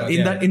but yeah,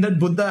 in that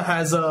Buddha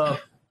has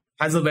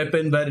has a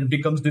weapon where it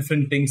becomes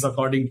different things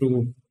according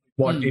to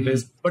what it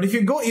is. But if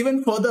you go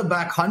even further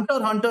back, Hunter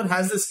x Hunter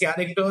has this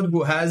character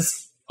who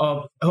has,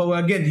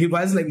 he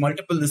has like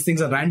multiple these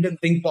things. A random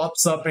thing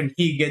pops up and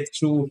he gets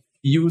to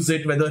use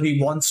it whether he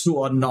wants to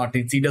or not.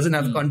 He doesn't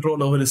have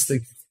control over his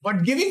thing.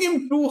 But giving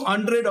him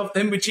 200 of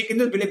them, which he can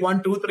just be like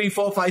 1, 2, 3,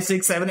 4, 5,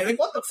 6, 7, like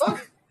what the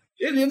fuck?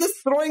 You're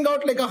just throwing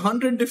out like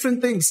 100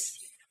 different things.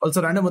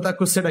 Also, Random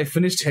Otaku said, I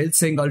finished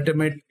Hellsing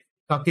Ultimate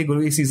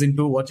Kakegurui Season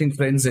 2, watching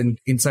Friends and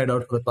Inside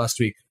Out for the past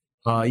week.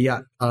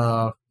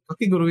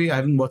 Kakegurui, I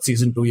haven't watched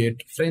Season 2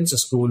 yet. Friends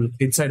is cool.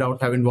 Inside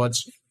Out, haven't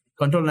watched.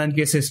 Control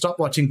 9K says, stop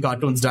watching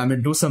cartoons, damn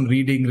it. Do some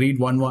reading. Read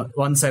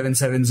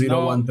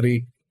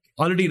 177013.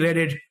 Already read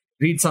it.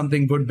 Read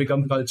something good,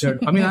 become cultured.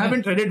 I mean, I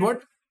haven't read it.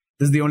 What?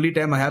 This is the only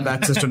time I have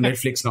access to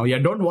Netflix now. Yeah,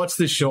 don't watch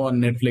this show on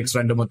Netflix,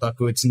 Random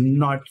Otaku. It's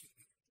not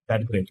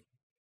that great.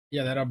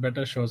 Yeah, there are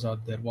better shows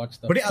out there. Watch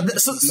them. But yeah,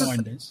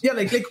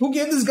 like who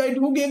gave this guy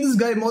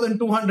more than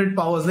 200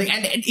 powers? Like,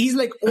 and he's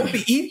like OP.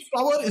 Each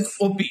power is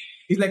OP.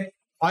 He's like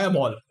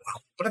fireball.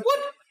 But like, what?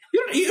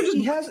 He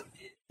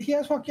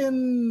has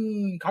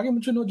fucking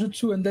Kagemuchi no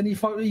Jutsu, and then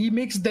he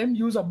makes them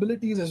use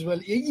abilities as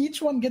well.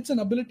 Each one gets an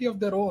ability of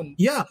their own.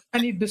 Yeah,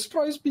 and he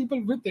destroys people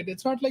with it.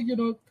 It's not like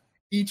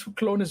each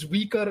clone is a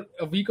weaker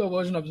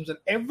version of himself.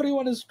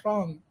 Everyone is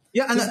strong.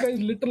 Yeah, and this guy is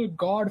literal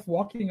god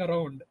walking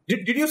around.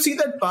 Did you see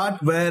that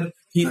part where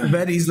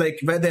he's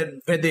like where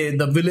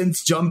the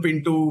villains jump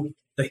into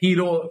the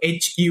hero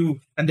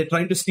HQ and they're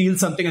trying to steal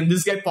something and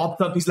this guy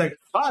pops up, he's like,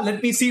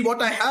 let me see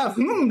what I have.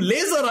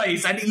 Laser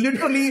eyes, and he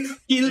literally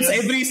kills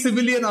every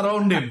civilian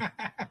around him.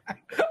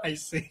 I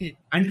see.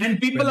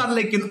 And people are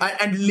like,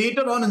 and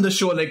later on in the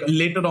show, like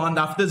later on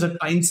after there's a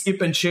time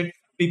skip and shit,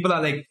 people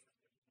are like,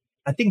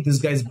 I think this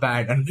guy's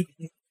bad. And I'm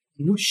like,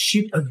 oh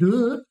shit,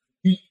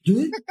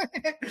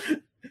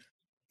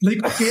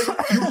 like, okay,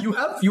 you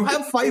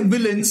have 5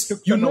 villains,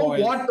 you know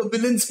what the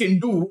villains can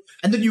do,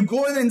 and then you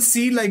go in and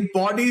see like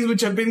bodies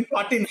which have been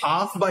cut in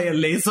half by a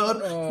laser,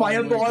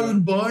 fireball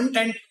burnt,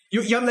 and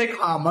you're like,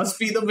 must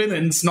be the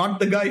villains, not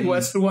the guy who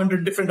has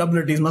 200 different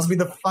abilities, must be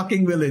the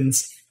fucking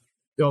villains.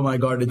 Oh my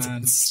god,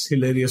 it's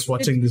hilarious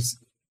watching this.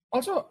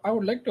 Also, I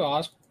would like to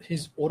ask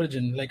his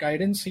origin. Like, I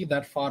didn't see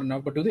that far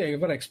enough, but do they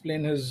ever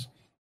explain his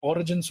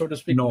origin, so to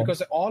speak? No.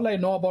 Because all I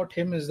know about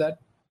him is that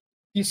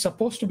he's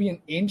supposed to be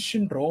an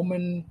ancient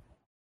Roman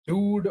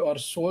dude or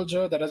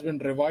soldier that has been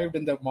revived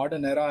in the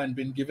modern era and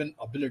been given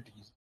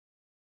abilities.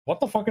 What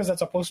the fuck is that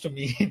supposed to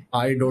mean?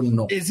 I don't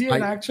know. Is he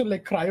an actual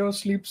like cryo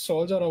sleep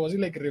soldier, or was he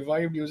like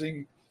revived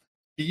using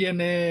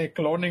DNA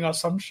cloning or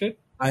some shit?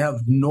 I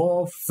have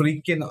no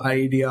freaking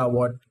idea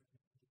what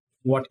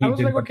he did. I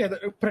was like, okay,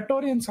 the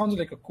Praetorian sounds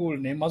like a cool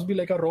name. Must be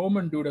like a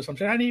Roman dude or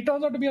something. And he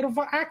turns out to be an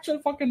actual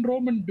fucking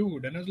Roman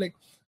dude. And I was like,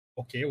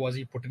 okay, was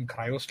he put in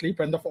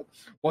cryosleep? And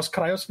was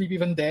cryosleep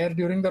even there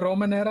during the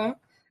Roman era?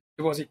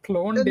 Was he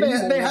cloned?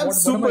 They have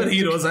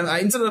superheroes, and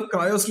instead of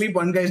cryosleep,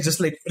 one guy is just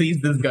like, freeze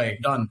this guy,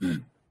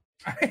 done.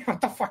 What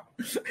the fuck?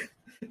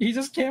 He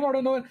just came out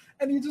of nowhere,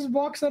 and he just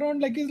walks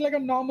around like he's like a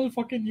normal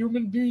fucking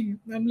human being.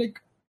 I'm like,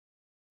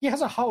 he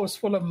has a house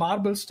full of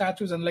marble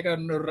statues and like a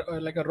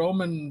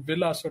Roman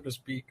villa, so to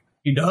speak.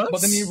 He does?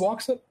 But then he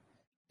walks up.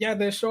 Yeah,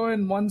 they show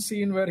in one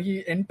scene where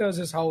he enters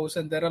his house,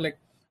 and there are like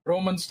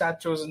Roman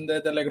statues, and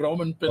they're like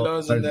Roman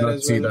pillars in there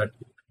as well. That.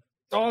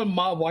 All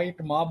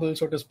white marble,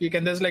 so to speak.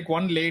 And there's like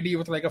one lady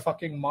with like a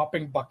fucking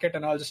mopping bucket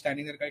and all just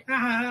standing there going,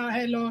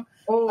 hello.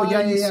 Oh,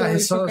 yeah.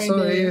 Yes.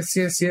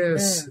 Yeah.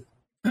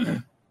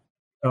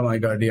 Oh my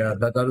god, yeah.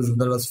 That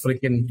was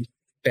freaking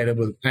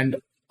terrible.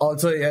 And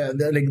also, yeah,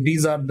 like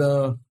these are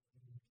the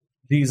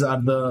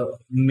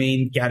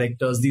main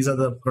characters. These are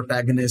the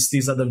protagonists.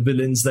 These are the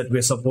villains that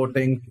we're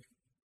supporting.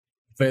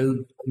 Well,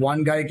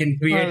 one guy can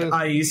create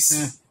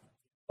ice,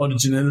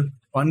 original.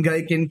 One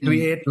guy can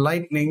create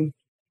lightning,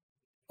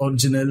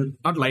 original.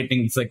 Not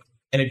lightning, it's like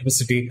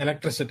electricity.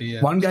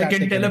 Yeah. One guy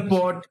can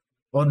teleport,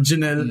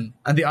 original.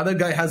 And the other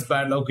guy has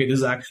bad luck. It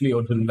is actually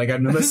original. Like,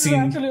 I've never seen.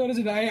 This is actually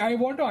original. I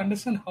want to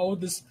understand how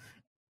this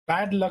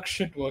bad luck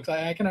shit works.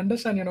 I can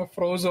understand,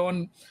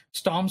 Frozone,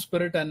 Storm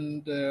Spirit,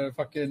 and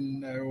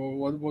fucking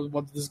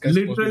what this guy.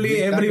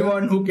 Literally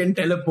everyone who can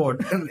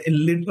teleport.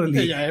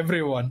 Literally. Yeah,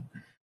 everyone.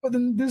 But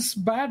then this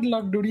bad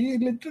luck dude, he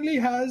literally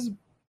has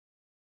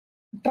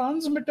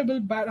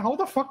transmittable bad. How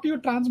the fuck do you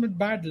transmit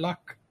bad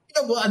luck?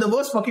 The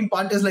worst fucking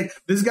part is like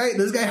this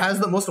guy has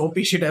the most OP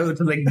shit ever.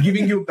 It's like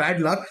giving you bad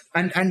luck,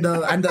 and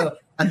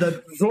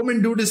the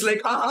Roman dude is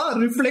like,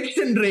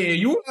 reflection ray,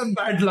 you have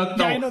bad luck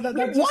now. Yeah, I know that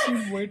just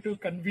seems way too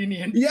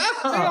convenient. Yeah.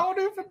 Like, how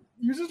do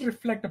you just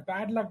reflect a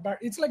bad luck back?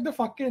 It's like the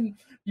fucking,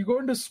 you go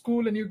into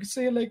school and you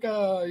say like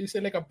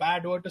a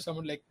bad word to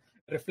someone, like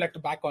reflect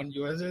back on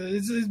you.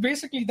 It's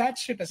basically that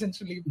shit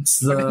essentially. It's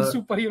the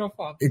superhero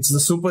form. It's the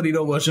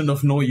superhero version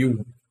of No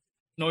You.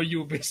 No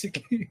You,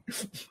 basically.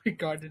 Oh my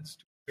god, it's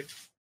stupid.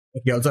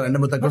 Okay, also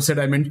Random Otaku said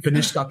I meant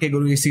finished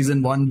Kakegurui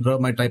season 1, bro,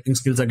 my typing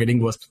skills are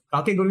getting worse.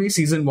 Kakegurui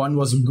season 1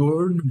 was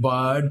good,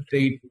 but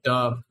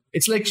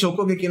it's like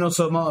Shokugeki no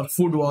Soma or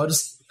Food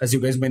Wars, as you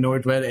guys may know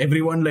it, where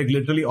everyone like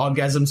literally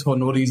orgasms for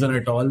no reason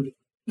at all.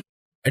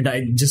 And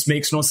it just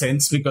makes no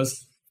sense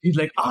because he's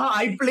like,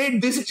 I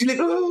played this. And she's like,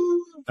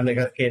 oh. I'm like,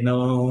 okay,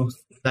 no,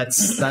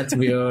 that's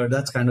weird.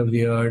 That's kind of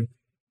weird.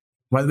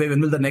 By the way,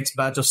 when will the next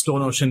batch of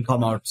Stone Ocean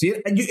come out? See,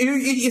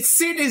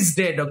 Sid is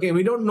dead, okay?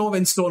 We don't know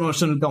when Stone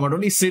Ocean will come out.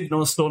 Only Sid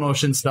knows Stone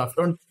Ocean stuff.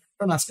 Don't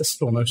ask us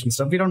Stone Ocean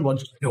stuff. We don't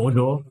watch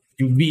JoJo.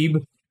 You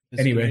weeb.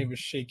 Anyway. I was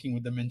shaking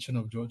with the mention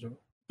of JoJo.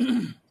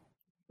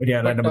 But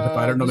yeah, right about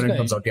I don't know when it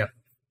comes out, yeah.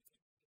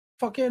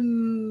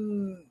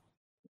 Fucking...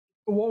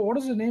 What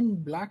is the name?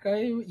 Black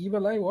Eye?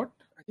 Evil Eye? What?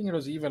 I think it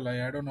was Evil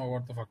Eye. I don't know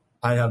what the fuck.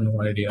 I have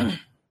no idea.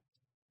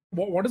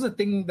 What is the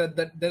thing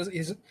that there's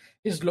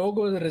his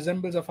logo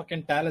resembles a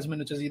fucking talisman,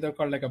 which is either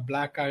called like a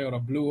black eye or a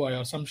blue eye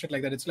or some shit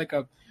like that. It's like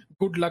a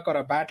good luck or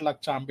a bad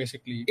luck charm,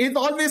 basically. It's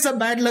always a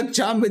bad luck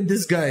charm with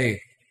this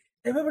guy.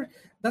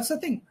 That's the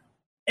thing.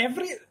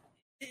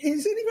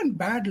 Is it even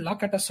bad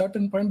luck at a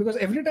certain point? Because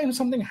every time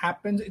something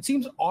happens, it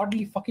seems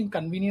oddly fucking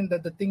convenient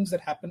that the things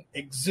that happen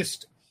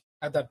exist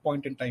at that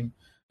point in time.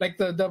 Like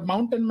the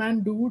mountain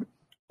man dude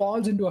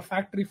falls into a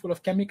factory full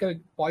of chemical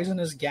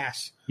poisonous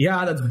gas.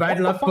 Yeah, that's bad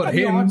luck for him. What the fuck are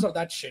the odds of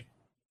that shit?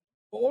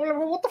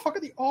 What the fuck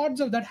are the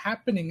odds of that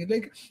happening?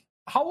 Like,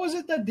 how is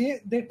it that they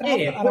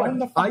travel around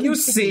the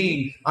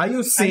fucking Are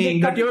you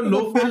saying that your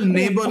local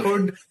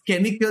neighborhood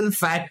chemical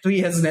factory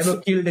has never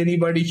killed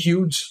anybody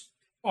huge?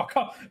 Oh,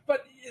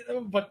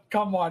 but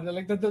come on,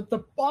 like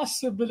the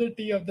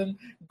possibility of them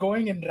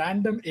going in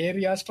random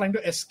areas trying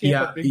to escape.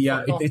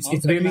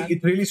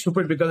 It's really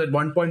stupid because at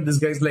one point this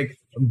guy's like,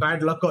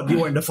 bad luck on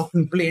you, and the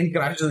fucking plane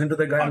crashes into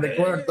the guy. I'm like,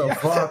 what the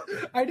fuck?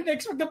 I didn't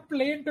expect the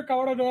plane to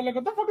come out of nowhere. Like,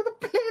 what the fuck is the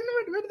plane?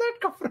 Where did that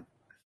come from?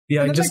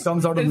 Yeah, it just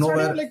comes out of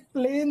nowhere. Like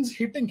planes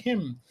hitting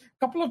him.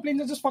 A couple of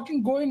planes are just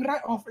fucking going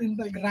right off in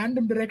like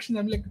random directions.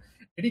 I'm like,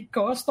 did he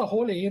curse the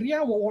whole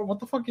area? What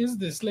the fuck is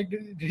this? Like,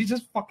 did he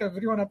just fuck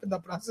everyone up in the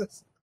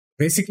process?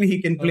 Basically,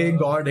 he can play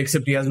God,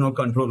 except he has no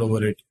control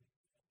over it.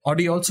 Or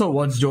he also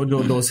watched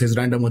JoJo, those his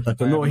random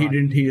otaku. No, he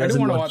didn't. He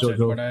hasn't watched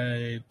JoJo. But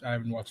I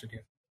haven't watched it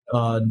yet.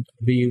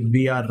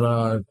 We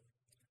are.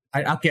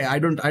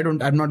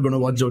 I'm not going to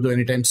watch JoJo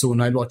anytime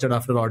soon. I'll watch it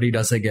after Audi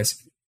does, I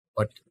guess.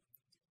 But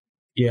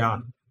yeah.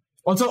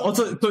 Also,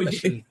 so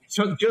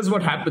here's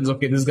what happens.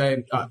 Okay, this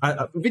guy.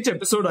 Which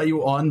episode are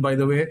you on, by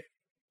the way?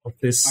 Of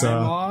this.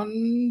 I'm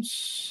on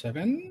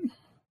 7.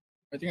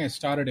 I think I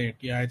started 8.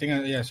 Yeah,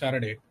 I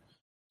started 8.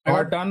 I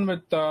got done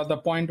with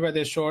the point where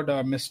they showed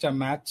Mr.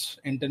 Mats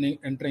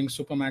entering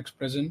Supermax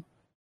prison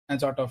and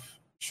sort of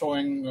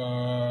showing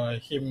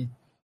him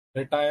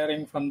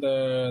retiring from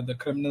the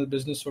criminal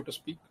business, so to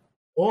speak.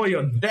 Oh,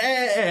 you're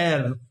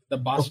there. The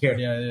bastard,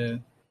 okay. Yeah.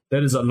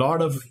 There is a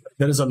lot of.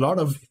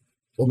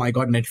 Oh my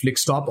God, Netflix,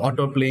 stop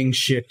auto playing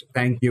shit.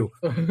 Thank you.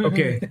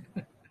 Okay,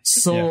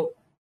 so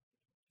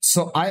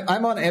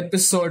I'm on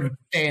episode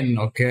 10.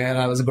 Okay, and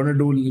I was gonna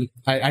do.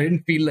 I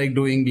didn't feel like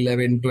doing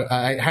 11.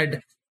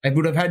 I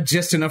would have had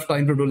just enough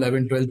time to do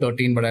 11, 12,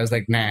 13, but I was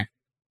like, nah.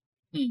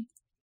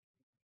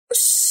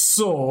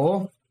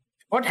 So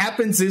what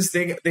happens is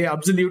they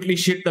absolutely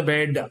shit the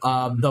bed.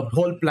 The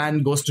whole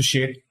plan goes to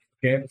shit.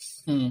 Okay.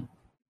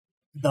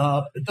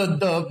 The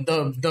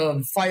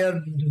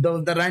fire,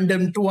 the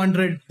random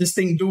 200 this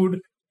thing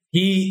dude.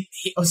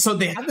 So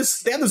they have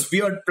this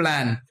weird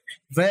plan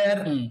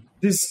where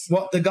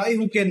the guy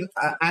who can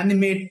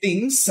animate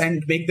things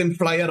and make them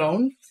fly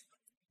around.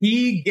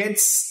 He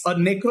gets a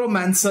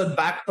necromancer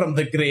back from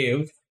the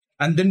grave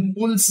and then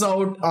pulls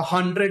out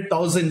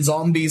 100,000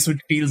 zombies,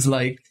 which feels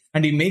like,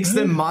 and he makes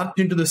them march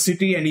into the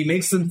city and he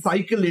makes them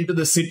cycle into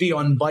the city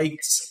on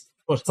bikes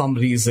for some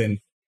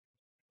reason.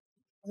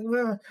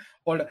 I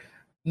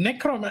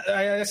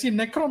see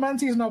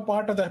necromancy is now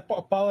part of the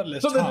power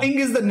list. So the thing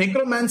is, the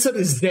necromancer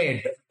is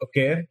dead,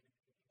 okay?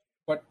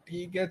 But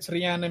he gets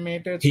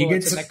reanimated,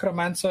 it's a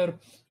necromancer.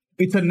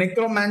 It's a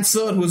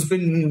necromancer who's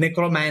been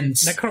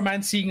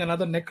necromancing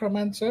another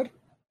necromancer.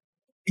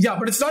 Yeah,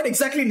 but it's not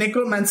exactly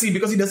necromancy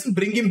because he doesn't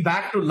bring him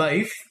back to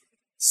life,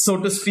 so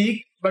to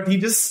speak, but he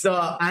just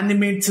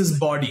animates his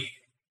body.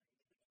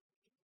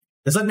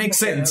 Does that make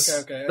sense?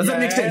 Okay. Does that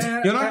make sense?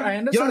 I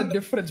understand the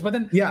difference, but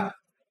then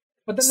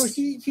But then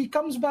he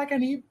comes back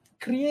and he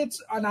creates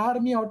an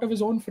army out of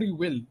his own free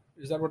will.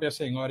 Is that what you're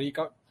saying? Or he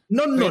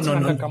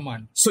no.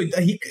 Command. So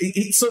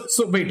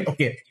so wait,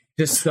 okay.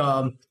 Just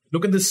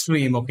look at the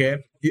stream,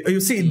 okay? You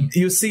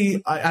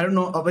see. I don't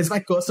know. Is my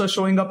cursor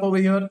showing up over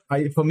here?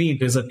 For me,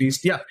 it is at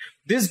least. Yeah,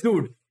 this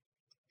dude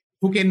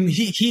who can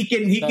he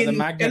can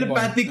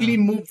telepathically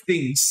move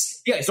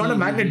things. Yeah, it's not a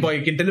magnet boy.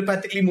 He can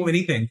telepathically move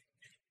anything.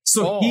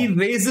 So he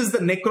raises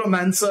the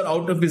necromancer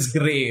out of his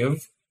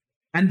grave,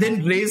 and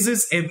then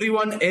raises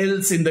everyone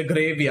else in the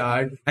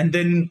graveyard, and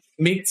then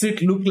makes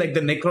it look like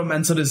the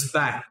necromancer is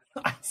back.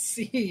 I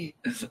see.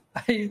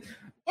 Okay,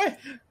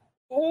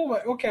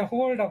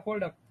 hold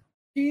up.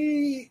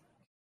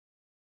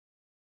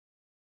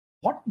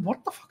 what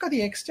the fuck are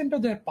the extent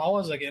of their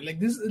powers again? Like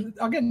this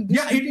again.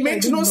 This it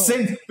makes no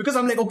sense because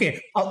I'm like,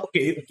 okay,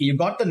 you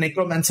got the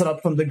necromancer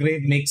up from the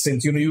grave, makes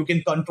sense. You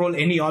can control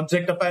any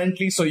object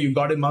apparently, so you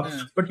got him up,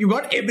 but you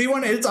got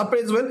everyone else up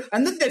as well,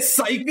 and then they're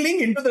cycling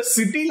into the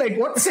city. Like,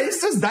 what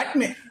sense does that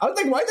make? I was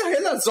like, why the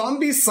hell are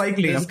zombies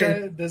cycling?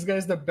 This guy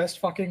is the best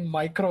fucking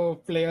micro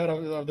player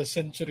of the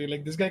century.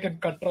 Like, this guy can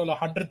control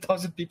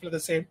 100,000 people at the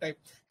same time,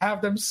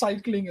 have them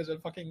cycling as well,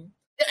 fucking.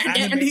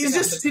 And he's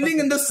just sitting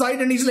in the side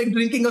and he's like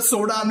drinking a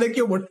soda. I'm like,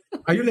 yo, what?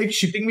 Are you like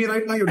shitting me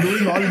right now? You're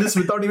doing all this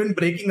without even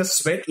breaking a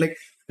sweat. Like,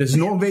 there's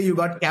no way you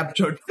got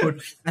captured.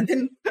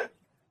 And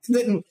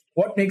then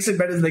what makes it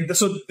better is like,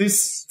 so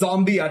this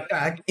zombie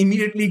attack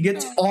immediately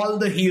gets all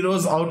the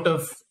heroes out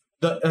of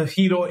the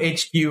hero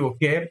HQ,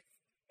 okay?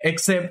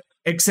 Except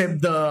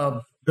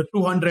the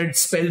 200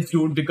 spells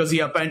dude, because he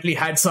apparently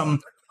had some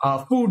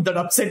food that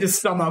upset his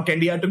stomach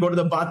and he had to go to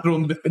the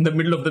bathroom in the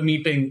middle of the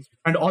meeting,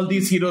 and all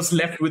these heroes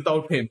left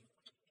without him.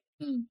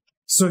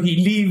 So he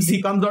leaves, he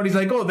comes out, he's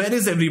like, oh, where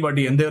is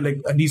everybody? And they're like,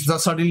 and he's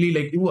suddenly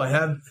like, oh, I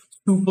have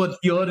super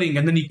hearing,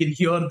 and then he can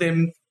hear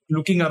them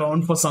looking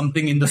around for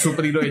something in the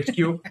superhero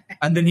HQ,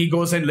 and then he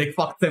goes and like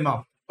fucks them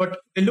up. But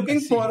they're looking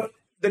for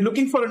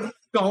an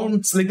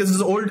count, like this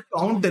is old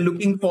count, they're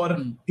looking for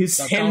his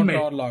helmet.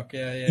 Count Orlok.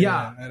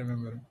 Yeah, I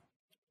remember.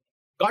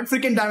 God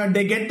freaking damn it,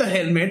 they get the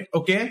helmet,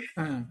 okay?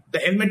 The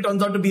helmet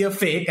turns out to be a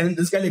fake, and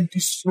this guy like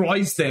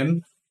destroys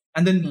them.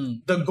 And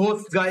then the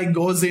ghost guy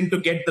goes in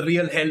to get the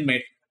real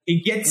helmet. He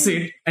gets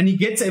it, and he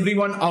gets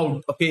everyone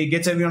out, okay? He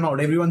gets everyone out,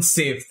 everyone's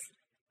safe.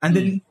 And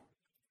then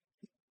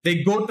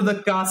they go to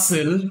the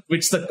castle,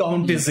 which the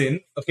count is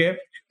in, okay?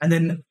 And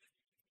then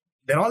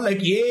they're all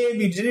like, yay,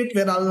 we did it,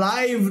 we're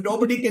alive,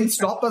 nobody can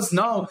stop us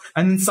now.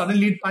 And then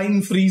suddenly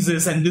time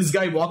freezes, and this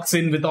guy walks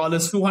in with all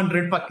his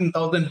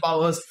 200,000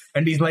 powers,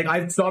 and he's like,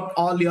 I've stopped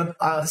all your,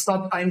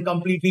 stopped time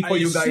completely for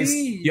you guys.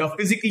 You're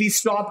physically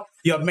stopped,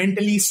 you're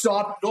mentally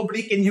stopped,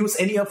 nobody can use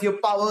any of your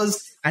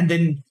powers. And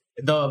then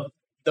the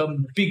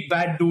big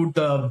bad dude,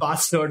 the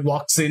bastard,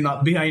 walks in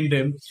behind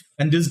him,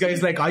 and this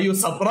guy's like, are you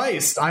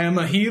surprised? I am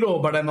a hero,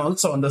 but I'm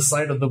also on the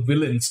side of the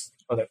villains.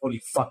 Like,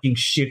 holy fucking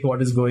shit,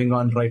 what is going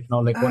on right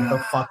now? Like,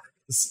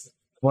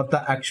 what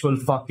the actual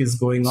fuck is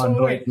going on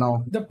right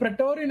now? The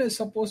Praetorian is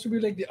supposed to be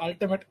like the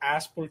ultimate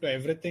asshole to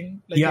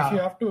everything. Like,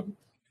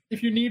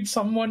 if you need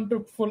someone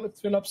to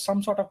fill up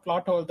some sort of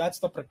plot hole, that's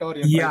the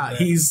Praetorian. Yeah, right,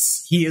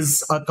 he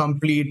is a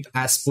complete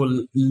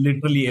asshole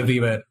literally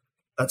everywhere.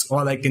 That's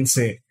all I can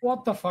say.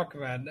 What the fuck,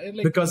 man?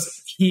 Like,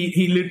 because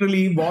he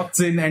literally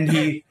walks in and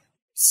he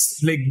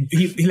fucking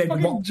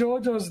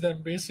JoJo's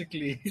them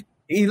basically.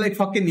 He like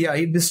fucking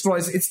he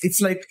destroys.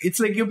 It's like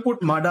you put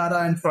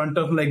Madara in front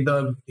of like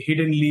the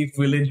Hidden Leaf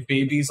Village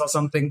babies or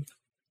something.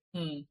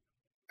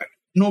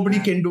 Nobody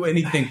can do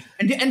anything.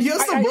 And here's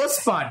the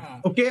worst part.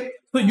 Okay,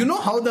 so you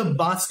know how the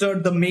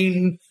bastard, the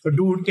main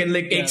dude, can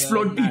like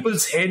explode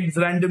people's heads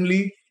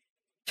randomly.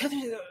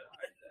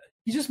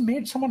 He just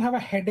made someone have a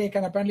headache,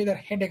 and apparently their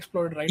head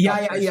exploded right.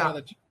 Yeah.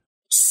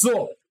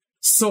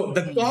 So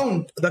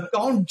the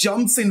count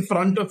jumps in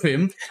front of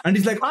him and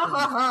he's like,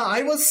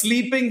 I was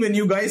sleeping when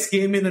you guys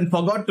came in and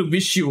forgot to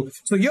wish you.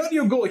 So here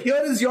you go.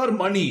 Here is your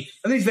money.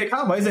 And then he's like,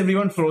 why is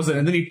everyone frozen?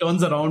 And then he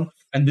turns around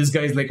and this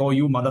guy's like, oh,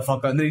 you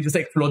motherfucker. And then he just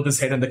like floats his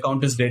head and the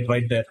count is dead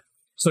right there.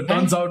 So it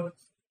turns out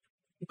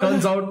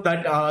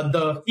that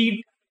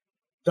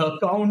the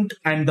count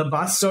and the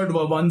bastard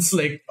were once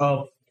like,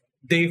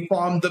 they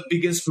formed the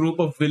biggest group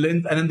of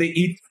villains, and then they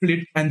each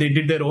split and they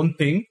did their own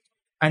thing.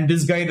 And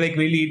this guy like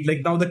really like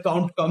now the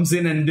count comes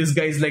in and this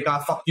guy's like,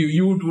 fuck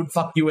you dude,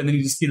 fuck you, and then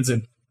he just kills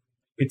him.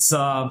 It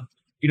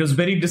was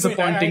very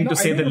disappointing to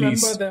say the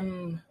least.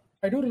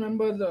 I do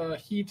remember the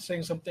Heat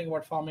saying something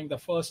about forming the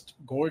first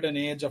golden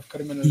age of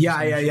criminals.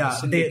 Yeah.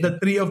 The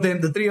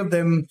three of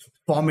them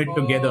form it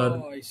together.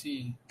 Oh, I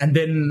see. And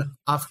then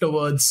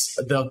afterwards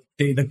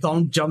the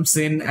count jumps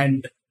in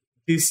and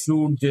this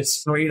dude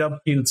just straight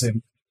up kills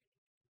him.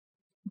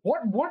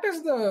 What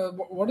is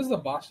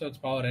the bastard's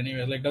power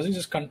anyway? Like, does he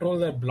just control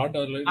their blood?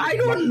 Or like, I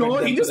don't know.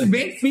 He just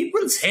makes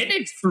people's head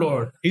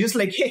explode. He just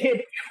like,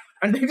 hey,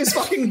 and they just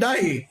fucking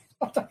die.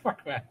 What the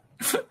fuck, man?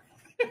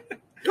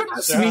 Don't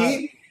ask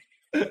me.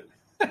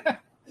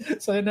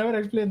 So they never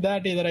explained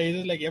that either. He's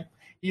just like, yep,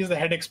 he's the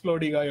head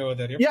exploding guy over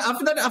there. Yep. Yeah,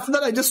 after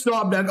that, I just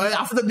stopped.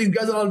 After that, these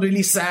guys are all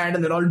really sad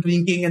and they're all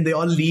drinking and they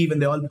all leave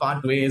and they all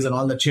part ways and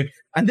all that shit.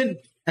 And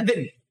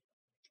then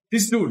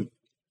this dude,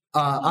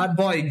 our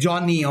boy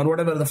Johnny or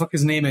whatever the fuck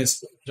his name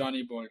is,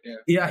 Johnny Bolt,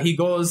 he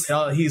goes,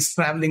 he's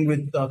traveling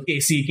with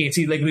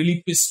Casey like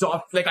really pissed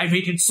off, like, I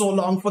waited so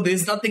long for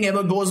this, nothing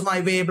ever goes my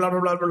way, blah blah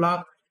blah blah blah.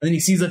 And then he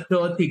sees a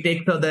turret, he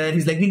takes her there,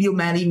 he's like, will you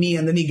marry me?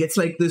 And then he gets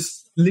like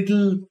this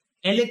little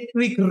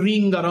electric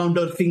ring around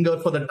her finger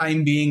for the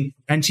time being,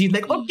 and she's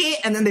like, okay.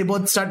 And then they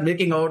both start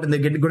making out and they're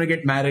gonna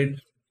get married.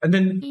 And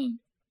then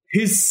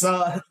his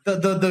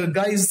the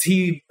guys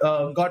he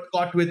got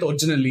caught with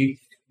originally,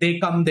 they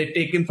come, they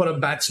take him for a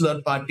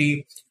bachelor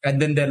party, and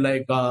then they're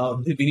like,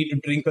 we need to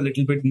drink a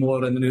little bit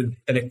more. And then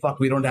they're like, fuck,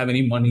 we don't have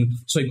any money.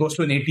 So he goes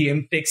to an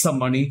ATM, takes some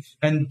money.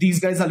 And these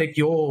guys are like,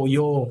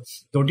 yo,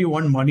 don't you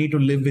want money to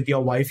live with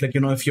your wife? Like,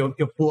 if you're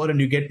poor and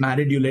you get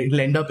married, you'll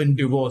end up in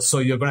divorce. So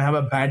you're going to have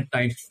a bad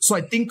time. So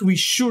I think we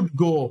should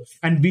go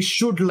and we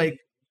should like,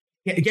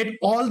 get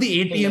all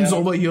the ATMs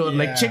over here.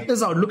 Like, check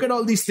this out. Look at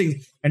all these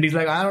things. And he's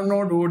like, I don't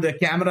know, dude. The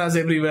cameras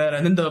everywhere.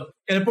 And then the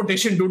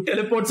teleportation dude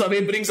teleports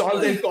away, brings all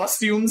their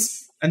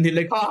costumes. And they're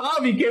like,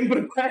 haha, we came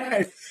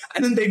prepared.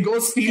 And then they go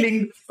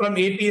stealing from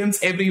ATMs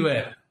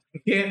everywhere.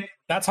 Okay.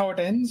 That's how it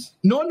ends?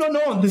 No.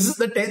 This is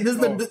the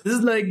 10th. This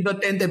is like the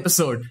 10th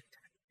episode.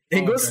 They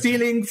go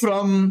stealing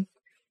from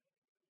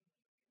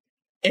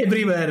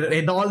everywhere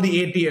in all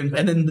the ATMs.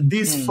 And then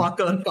this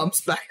fucker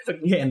comes back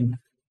again.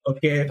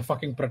 Okay. The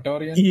fucking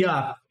Praetorian?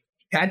 Yeah.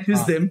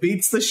 Catches them,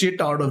 beats the shit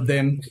out of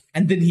them,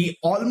 and then he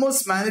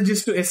almost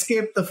manages to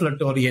escape the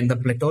Praetorian,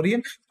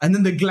 and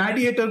then the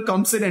gladiator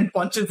comes in and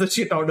punches the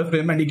shit out of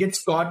him, and he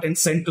gets caught and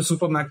sent to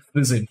Supermax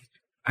prison.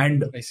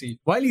 And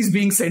while he's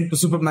being sent to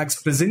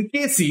Supermax prison,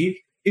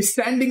 Casey is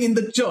standing in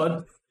the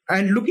church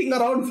and looking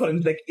around for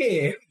him, like,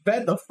 hey,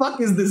 where the fuck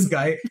is this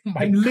guy?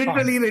 I'm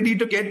literally ready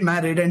to get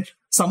married. And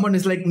someone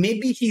is like,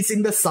 maybe he's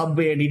in the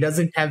subway and he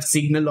doesn't have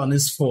signal on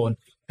his phone.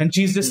 And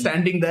she's just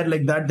standing there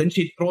like that. Then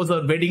she throws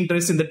her wedding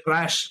dress in the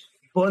trash,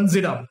 burns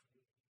it up.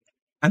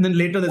 And then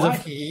later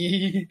there's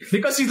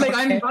because she's like,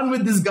 I'm done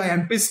with this guy.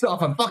 I'm pissed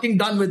off. I'm fucking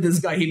done with this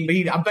guy.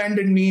 He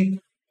abandoned me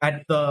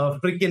at the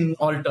freaking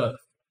altar.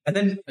 And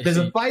then there's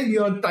a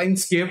 5-year time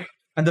skip.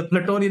 And the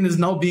Praetorian is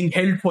now being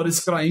held for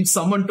his crime.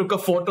 Someone took a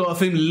photo of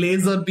him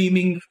laser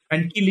beaming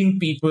and killing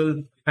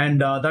people.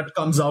 And that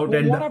comes out. Well,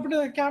 and what happened to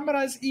the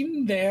cameras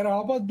in there?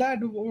 How about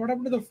that? What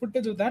happened to the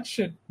footage of that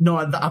shit? No,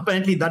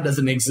 apparently that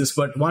doesn't exist.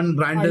 But one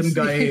random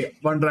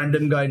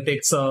guy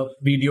takes a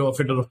video of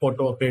it or a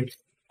photo of it.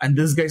 And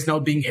this guy's now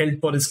being held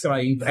for his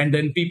crime. And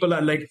then people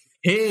are like,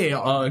 hey,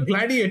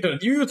 Gladiator,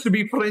 you used to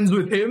be friends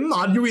with him.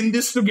 Are you in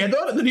this together?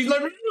 And then he's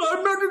like, no,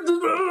 I'm not in this.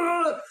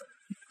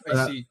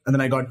 And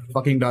then I got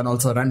fucking done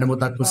also. Random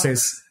Otaku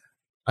says,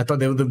 I thought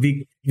they were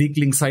the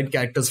weakling side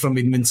characters from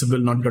Invincible,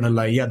 not gonna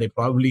lie. Yeah, they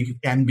probably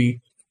can be.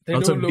 They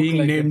also, being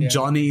like named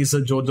Johnny is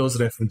a JoJo's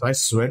reference. I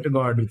swear to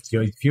God,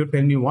 if you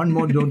tell me one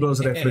more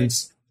JoJo's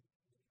reference.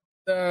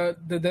 There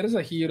is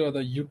a hero,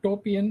 the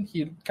Utopian.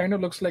 He kind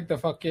of looks like the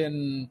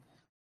fucking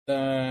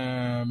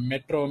Metro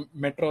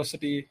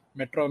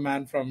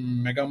Man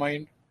from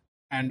Megamind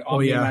and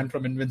Omni-Man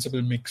from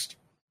Invincible mixed.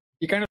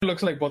 He kind of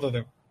looks like both of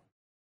them.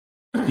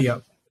 Yeah.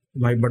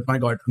 My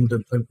God,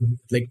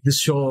 like this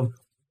show,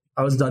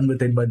 I was done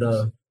with it by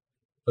the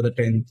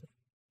 10th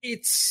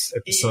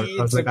episode.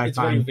 I was like, I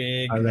can't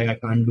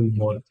do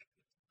more.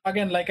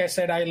 Again, like I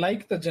said, I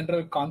like the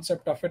general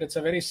concept of it. It's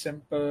a very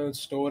simple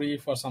story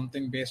for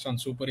something based on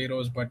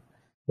superheroes, but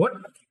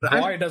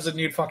why does it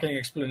need fucking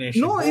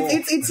explanation? No,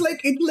 it's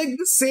like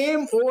the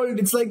same old.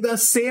 It's like the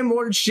same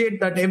old shit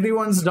that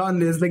everyone's done.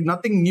 There's like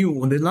nothing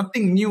new. There's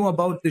nothing new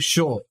about this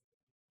show.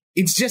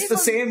 It's just the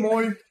same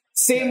old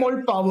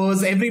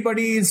powers.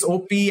 Everybody is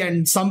OP,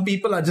 and some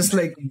people are just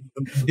like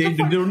they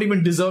don't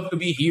even deserve to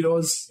be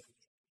heroes.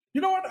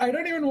 You know what? I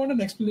don't even want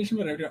an explanation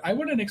for everyone. I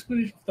want an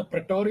explanation for the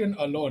Praetorian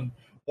alone.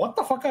 What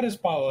the fuck are his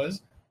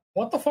powers?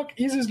 What the fuck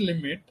is his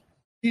limit?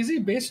 Is he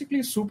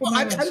basically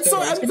Superman? I'm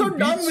so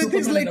done with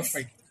his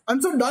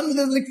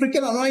freaking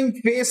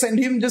annoying face and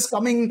him just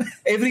coming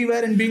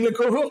everywhere and being like,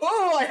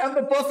 oh, I have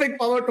the perfect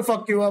power to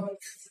fuck you up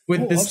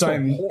with this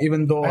time,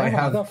 even though I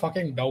have another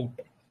fucking doubt.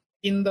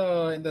 In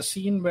the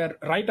scene where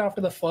right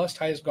after the first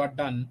heist got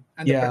done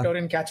and the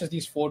Praetorian catches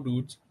these 4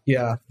 dudes,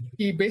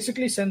 he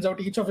basically sends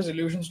out each of his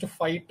illusions to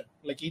fight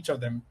like each of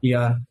them.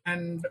 Yeah,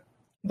 and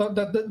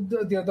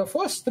the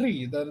first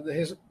 3,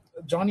 his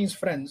Johnny's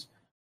friends,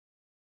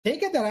 they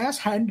get their ass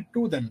handed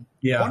to them.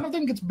 Yeah, one of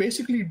them gets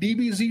basically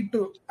DBZ'd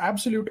to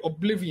absolute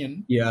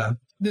oblivion. Yeah,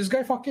 this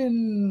guy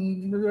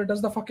fucking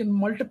does the fucking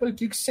multiple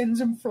kicks, sends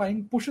him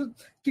flying,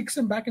 kicks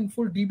him back in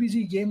full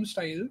DBZ game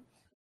style.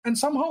 And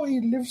somehow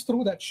he lives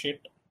through that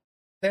shit.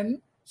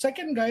 Then,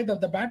 second guy, the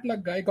bad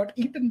luck guy, got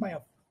eaten by a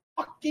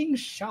fucking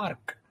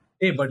shark.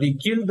 Hey, but he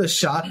killed the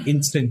shark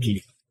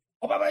instantly.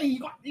 Oh, but he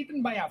got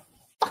eaten by a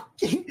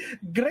fucking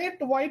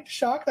great white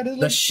shark that is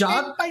like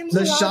 10 times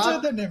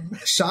larger than him.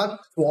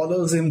 Shark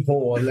swallows him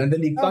whole, and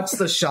then he cuts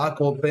the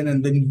shark open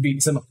and then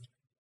beats him up.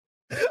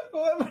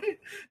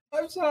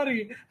 I'm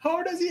sorry.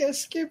 How does he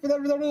escape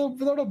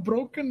without a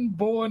broken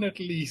bone at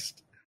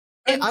least?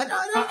 And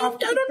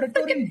after the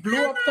Praetorian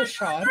blew up the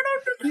shark,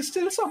 he's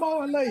still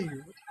somehow alive.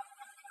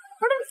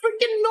 I don't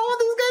freaking know.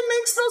 This guy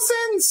makes no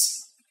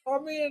sense. I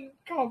mean,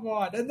 come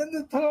on. And then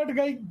the third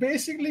guy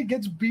basically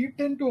gets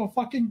beaten to a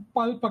fucking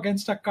pulp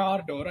against a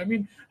car door. I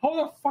mean, how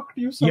the fuck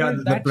do you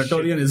survive that? The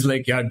Praetorian is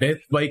like,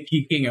 death by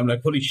kicking. I'm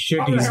like, holy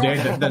shit, he's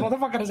dead. The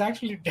motherfucker is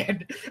actually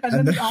dead.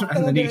 And then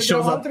after he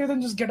shows all up. 3 of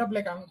them just get up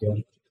like,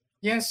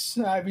 yes,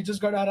 we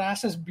just got our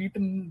asses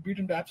beaten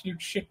to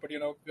absolute shit, but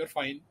we're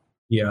fine.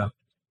 Yeah.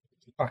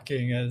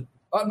 Fucking hell.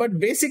 But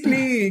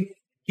basically,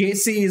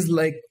 Casey is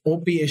like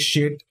OP as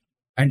shit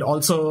and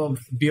also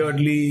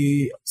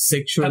weirdly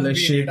sexual as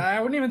shit. I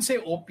wouldn't even say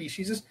OP.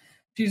 She's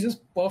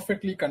just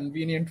perfectly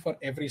convenient for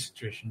every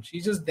situation.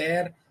 She's just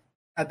there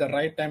at the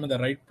right time, in the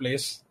right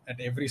place, at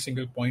every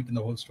single point in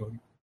the whole story.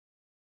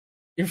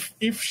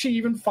 If she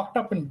even fucked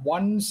up in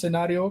one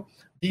scenario,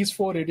 these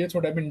 4 idiots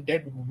would have been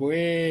dead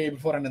way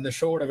before, and then the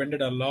show would have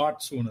ended a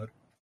lot sooner.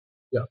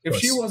 Yeah, if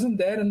she wasn't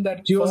there in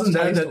that, if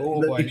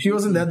she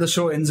wasn't there, the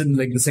show ends in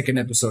like the second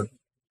episode.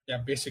 Yeah,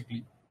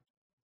 basically.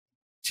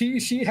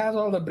 She has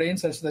all the brain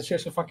cells that she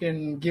has to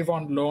fucking give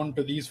on loan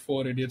to these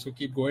 4 idiots who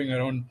keep going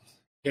around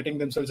getting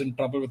themselves in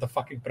trouble with the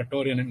fucking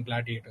Praetorian and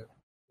Gladiator.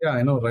 Yeah,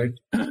 I know, right?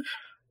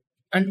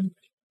 And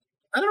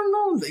I don't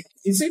know, like,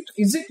 is it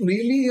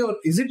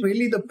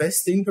really the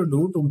best thing to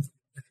do to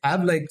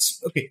have like,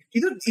 okay,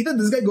 either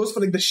this guy goes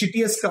for like the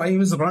shittiest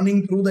crimes,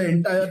 running through the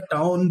entire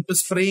town,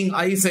 spraying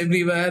ice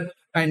everywhere,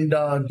 and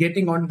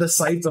getting on the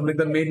sides of like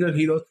the major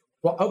heroes.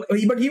 But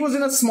he was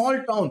in a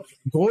small town.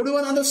 Go to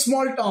another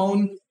small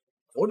town.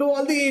 Go to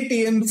all the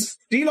ATMs.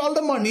 Steal all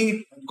the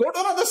money. Go to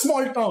another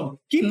small town.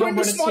 Keep going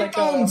to small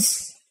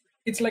towns.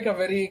 It's like a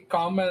very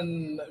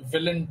common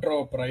villain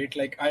trope, right?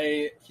 Like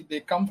they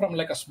come from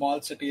like a small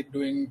city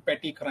doing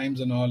petty crimes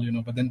and all,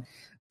 but then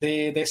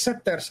they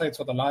set their sights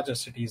for the larger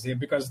cities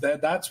because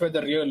that's where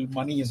the real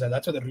money is at.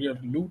 That's where the real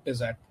loot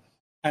is at.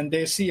 And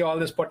they see all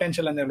this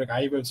potential and they're like,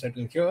 I will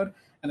settle here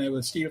and I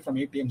will steal from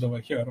ATMs over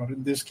here. Or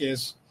in this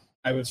case,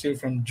 I will steal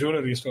from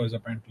jewelry stores,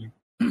 apparently.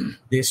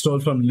 They stole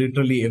from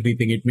literally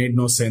everything. It made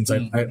no sense.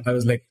 I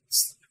was like,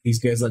 these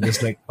guys are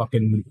just like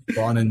fucking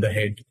gone in the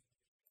head.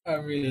 I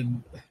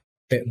mean...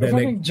 They're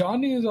like,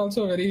 Johnny is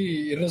also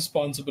very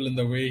irresponsible in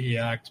the way he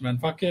acts, man.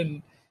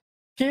 Fucking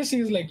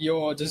Casey is like,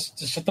 yo, just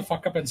shut the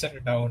fuck up and set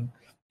it down.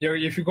 Yo,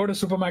 if you go to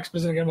Supermax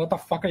prison again, what the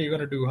fuck are you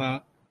gonna do, huh?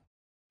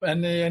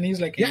 And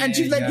he's like, yeah, and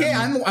she's like, hey,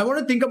 I want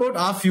to think about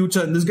our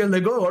future. And this guy's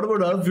like, oh, what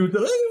about our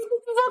future?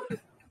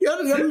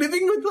 You're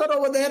living with her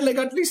over there. Like,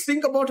 at least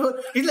think about her.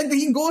 He's like,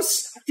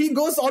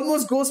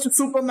 almost goes to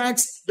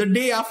Supermax the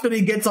day after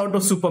he gets out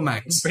of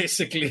Supermax.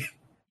 Basically,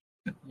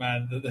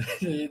 man,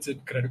 it's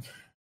incredible.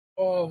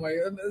 Oh my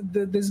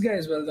god, this guy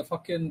as well,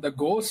 the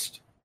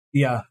ghost.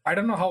 Yeah. I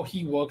don't know how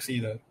he works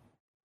either.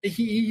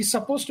 He's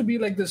supposed to be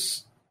like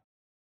this.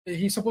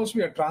 He's supposed to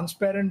be a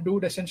transparent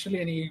dude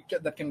essentially,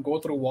 and that can go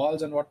through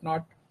walls and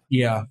whatnot.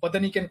 Yeah. But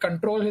then he can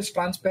control his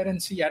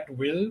transparency at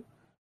will.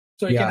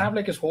 So he can have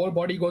like his whole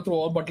body go through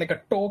all, but like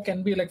a toe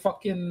can be like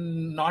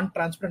fucking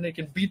non-transparent. He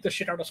can beat the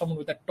shit out of someone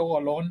with that toe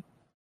alone.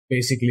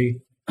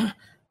 Basically.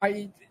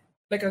 I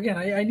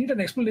need an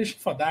explanation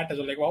for that as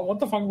well. Like, what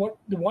the fuck?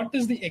 What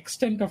is the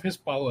extent of his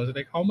powers?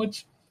 Like, how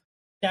much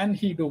can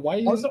he do? Why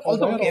is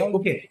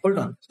okay, hold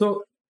on.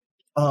 So,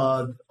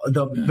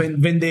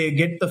 when they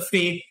get the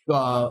fake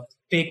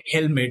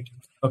helmet,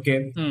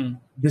 okay,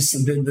 this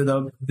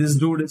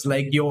dude is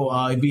like,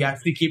 yo, we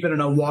actually keep it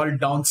in a wall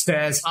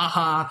downstairs,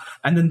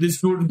 and then this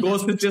dude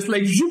goes with just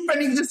like zoop,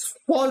 and he just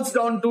falls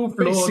down 2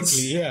 floors.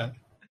 Basically, yeah.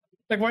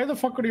 Like, why the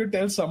fuck would you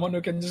tell someone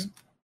who can just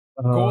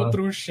go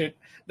through shit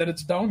that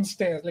it's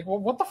downstairs? Like,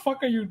 what the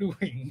fuck are you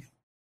doing?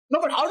 No,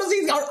 but how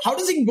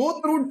does he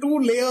go through 2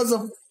 layers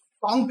of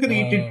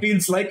concrete? It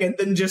feels like, and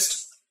then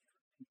just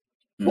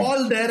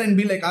fall there and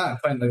be like,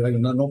 fine, like,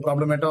 no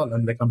problem at all,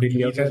 and like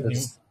completely okay.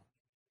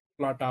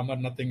 Plot armor,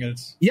 nothing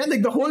else. Yeah,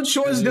 like the whole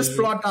show is just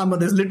plot armor.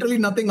 There's literally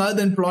nothing other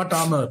than plot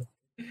armor.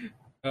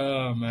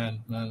 Oh man.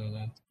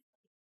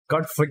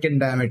 God freaking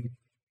damn it.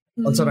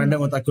 Also,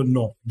 random otaku,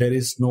 no, there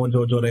is no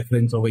JoJo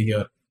reference over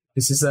here.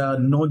 This is a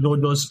no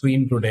JoJo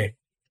stream today.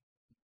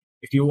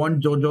 If you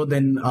want JoJo,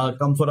 then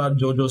come for our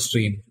JoJo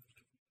stream.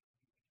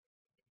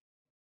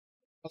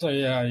 Also,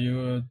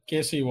 yeah,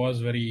 Casey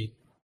was very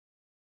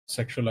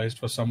sexualized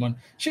for someone.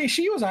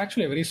 She was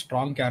actually a very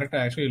strong character.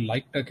 I actually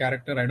liked her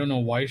character. I don't know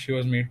why she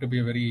was made to be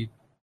a very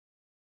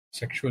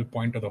sexual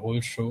point of the whole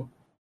show.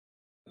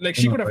 Like,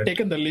 she could have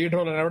taken the lead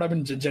role and I would have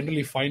been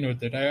generally fine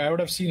with it. I would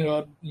have seen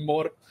her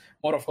more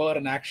of her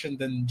in action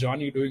than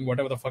Johnny doing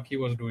whatever the fuck he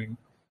was doing.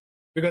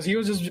 Because he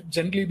was just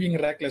generally being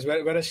reckless,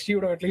 whereas she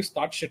would have at least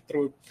thought shit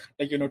through,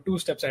 like, 2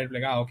 steps ahead,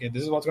 like, okay,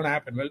 this is what's going to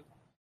happen. Well,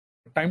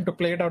 time to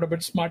play it out a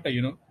bit smarter,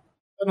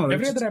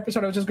 Every other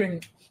episode, I was just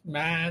going,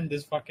 man,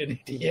 this fucking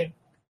idiot.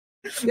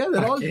 Yeah,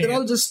 they're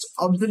all just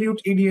absolute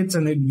idiots,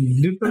 and they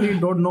literally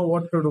don't know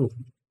what to do.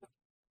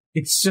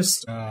 It's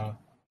just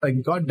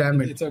like, god damn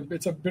it!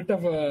 It's a bit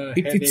of a.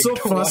 It's so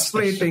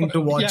frustrating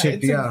to watch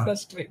it. Yeah,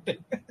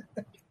 frustrating.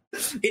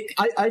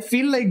 I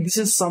feel like this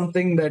is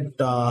something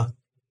that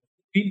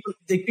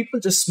people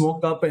just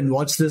smoke up and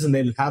watch this, and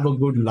they'll have a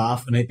good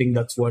laugh, and I think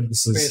that's what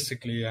this is.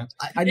 Basically, yeah.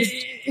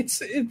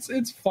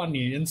 It's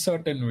funny in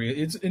certain way.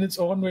 It's in its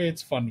own way.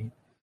 It's funny.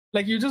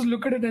 Like, you just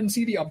look at it and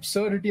see the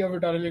absurdity of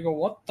it all, and you go,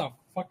 what the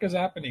fuck is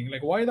happening?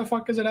 Like, why the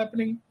fuck is it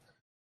happening?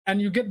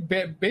 And you get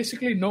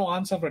basically no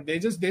answer for it. They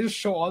just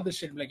show all this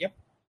shit. Like, yep,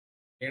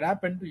 it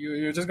happened.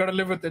 You just got to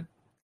live with it.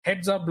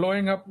 Heads are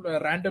blowing up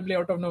randomly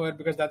out of nowhere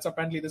because that's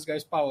apparently this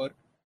guy's power.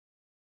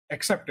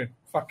 Accept it.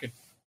 Fuck it.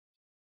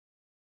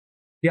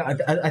 Yeah,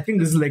 I think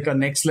this is like a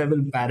next level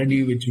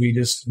parody which we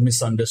just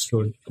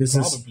misunderstood. This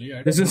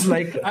is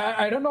like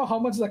I don't know how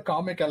much the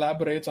comic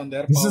elaborates on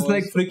their this powers. is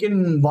like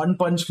freaking One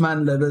Punch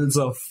Man levels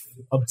of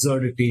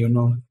absurdity, you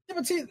know. Yeah,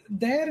 but see,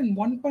 there in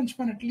One Punch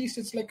Man, at least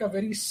it's like how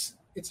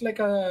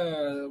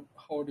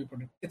do you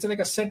put it? It's like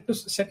a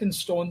set in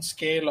stone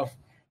scale of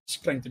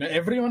strength. You know,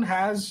 everyone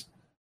has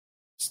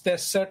their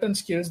certain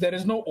skills. There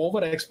is no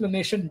over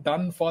explanation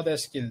done for their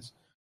skills.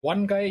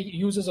 One guy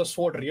uses a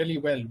sword really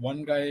well.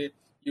 One guy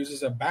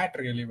uses a bat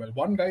really well.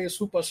 One guy is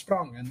super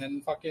strong, and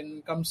then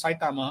fucking comes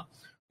Saitama,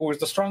 who is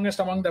the strongest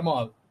among them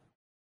all.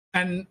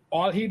 And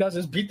all he does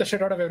is beat the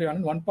shit out of everyone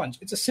in one punch.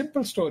 It's a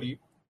simple story.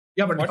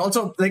 Yeah, but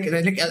also like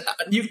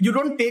you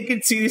don't take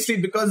it seriously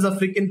because the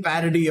freaking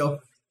parody of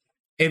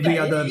every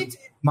other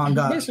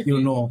manga, you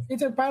know.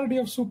 It's a parody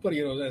of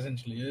superheroes,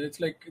 essentially.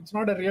 It's like, it's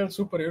not a real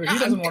superhero. He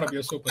doesn't want to be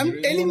a superhero.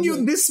 I'm telling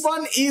you, this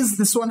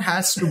one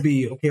has to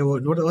be. Okay,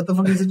 what the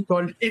fuck is it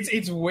called?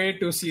 It's way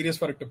too serious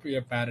for it to be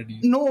a parody.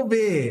 No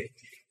way.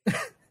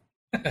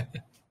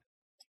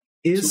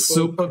 Is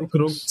Super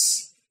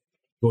Crooks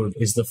good?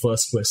 Is the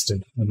first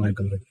question. Am I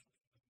correct?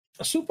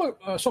 So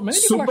many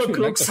people Super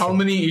Crooks, how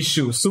many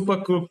issues? Super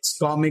Crooks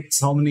comics,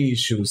 how many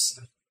issues?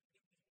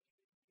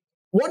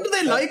 What do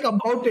they like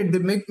about it?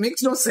 It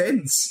makes no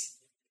sense.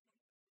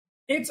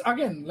 It's,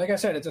 again, like I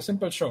said, it's a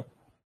simple show.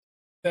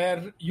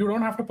 There, you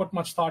don't have to put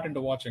much thought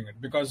into watching it,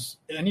 because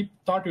any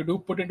thought you do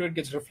put into it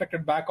gets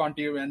reflected back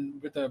onto you,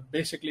 and with a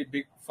basically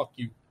big fuck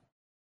you.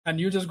 And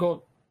you just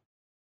go,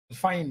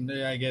 fine,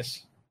 I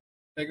guess.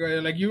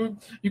 Like you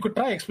could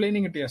try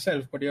explaining it to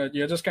yourself, but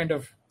you're just kind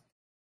of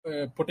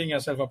putting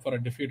yourself up for a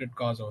defeated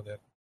cause over there.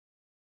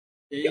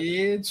 Yep.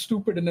 It's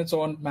stupid in its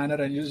own manner,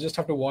 and you just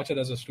have to watch it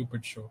as a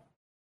stupid show.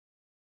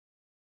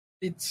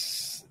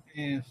 It's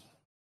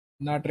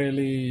not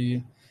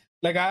really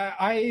like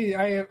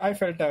I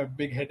felt a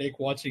big headache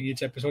watching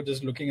each episode,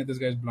 just looking at this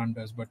guy's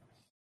blunders. But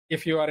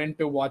if you are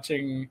into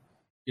watching,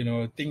 you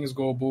know, things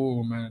go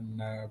boom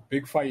and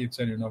big fights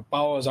and, you know,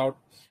 powers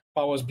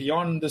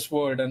beyond this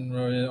world and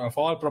of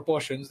all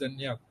proportions, then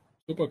yeah,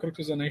 Super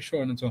Crooks is a nice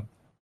show on its own.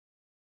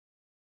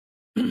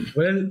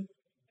 Well,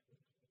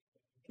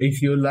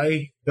 if you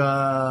like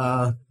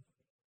for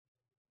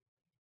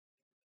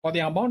the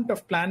amount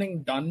of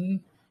planning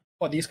done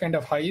for these kind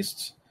of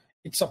heists,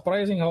 it's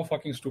surprising how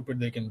fucking stupid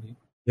they can be.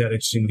 They are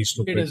extremely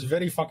stupid. It is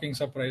very fucking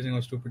surprising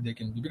how stupid they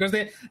can be, because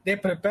they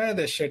prepare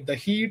this shit. The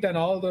Heat and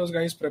all those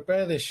guys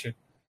prepare this shit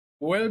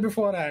well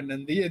beforehand,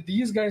 and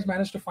these guys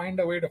manage to find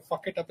a way to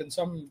fuck it up in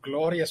some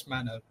glorious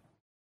manner.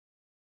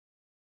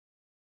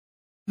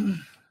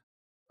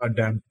 God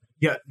damn.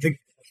 Yeah.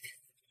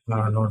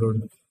 No,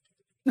 dude.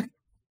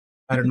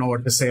 I don't know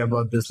what to say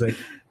about this. Like,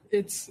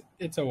 it's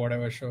a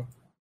whatever show.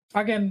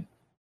 Again,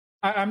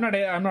 I'm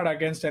not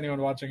against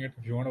anyone watching it.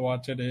 If you want to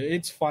watch it,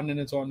 it's fun in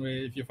its own way.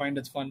 If you find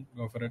it's fun,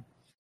 go for it.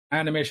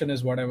 Animation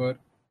is whatever.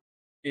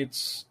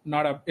 It's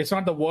not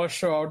the worst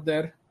show out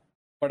there,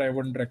 but I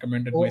wouldn't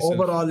recommend it myself.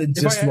 Overall,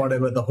 it's just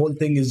whatever. The whole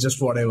thing is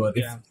just whatever.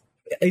 Yeah.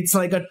 It's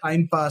like a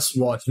time pass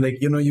watch. Like,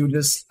 you know, you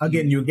just,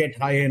 again, you get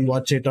high and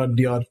watch it, or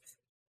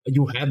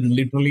you have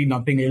literally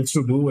nothing else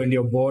to do and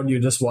you're bored, you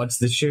just watch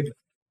this shit.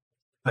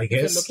 I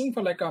guess. If you're looking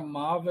for like a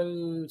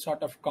Marvel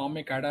sort of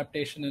comic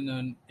adaptation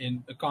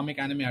in a comic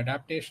anime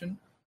adaptation,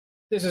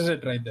 this is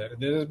it right there.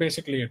 This is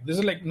basically it. This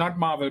is like not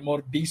Marvel,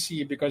 more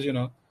DC, because, you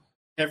know,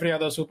 every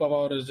other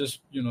superpower is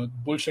just, you know,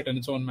 bullshit in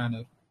its own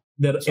manner.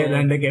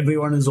 And like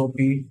everyone is OP.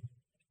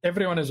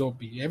 Everyone is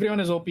OP. Everyone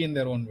is OP in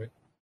their own way.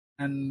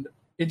 And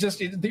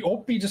the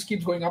OP just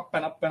keeps going up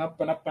and up and up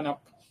and up and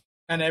up.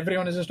 And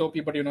everyone is just OP,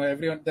 but, you know,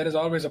 there is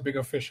always a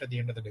bigger fish at the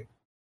end of the day.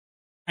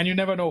 And you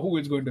never know who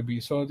it's going to be.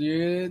 So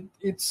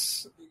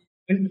it's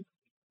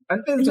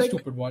a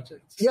stupid watch.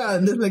 Yeah,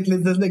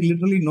 there's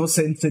literally no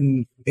sense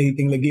in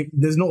anything. Like,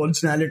 there's no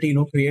originality,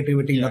 no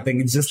creativity,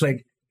 nothing. It's just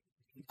like,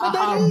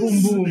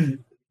 boom,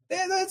 boom.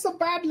 That's the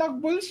bad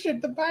luck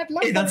bullshit. The bad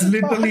luck. Hey, that's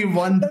literally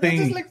one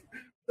thing.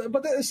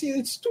 But see,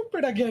 it's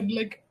stupid again.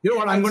 Like, you know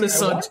what? I'm going to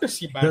search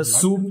the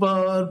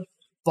super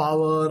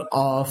power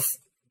of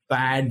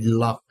bad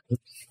luck.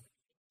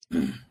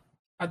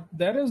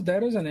 There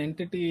is an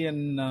entity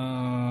in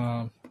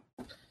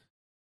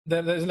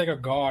there's like a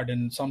god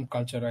in some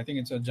culture. I think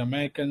it's a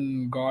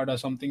Jamaican god or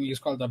something. He's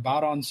called the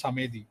Baron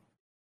Samedi.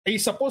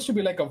 He's supposed to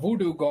be like a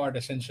voodoo god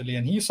essentially,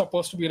 and he's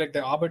supposed to be like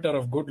the arbiter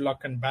of good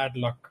luck and bad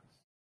luck.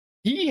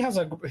 He has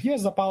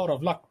the power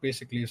of luck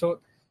basically.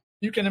 So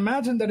you can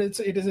imagine that it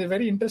is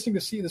very interesting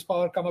to see this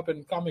power come up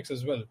in comics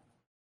as well.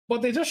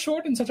 But they just show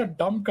it in such a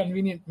dumb,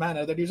 convenient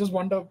manner that you just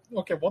wonder,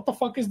 okay, what the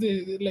fuck is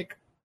the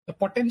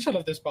potential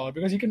of this power?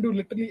 Because he can do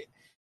literally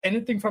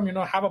anything from, you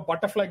know, have a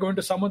butterfly go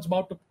into someone's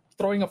mouth to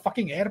throwing a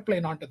fucking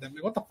airplane onto them.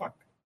 Like, what the fuck?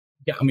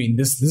 Yeah, I mean,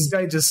 this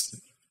guy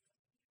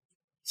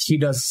he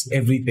does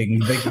everything.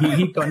 Like,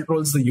 he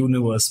controls the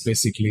universe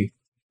basically.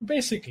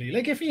 Basically,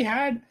 like if he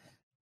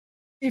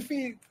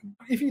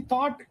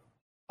thought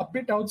a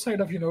bit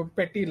outside of, you know,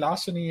 petty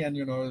larceny and,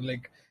 you know,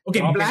 like, okay,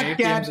 Black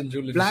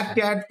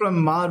Cat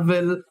from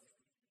Marvel,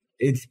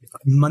 it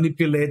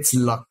manipulates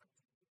luck.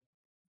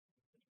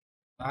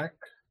 Black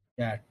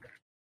Cat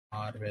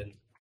Marvel.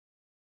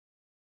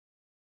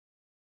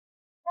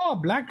 Oh,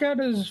 Black Cat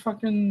is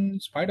fucking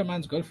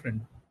Spider-Man's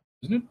girlfriend,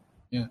 isn't it?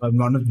 Yeah.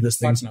 One of these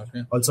things. Partner,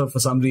 yeah. Also, for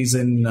some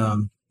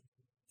reason,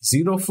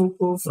 Zero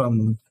Fuku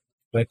from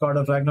Record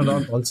of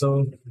Ragnarok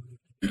also.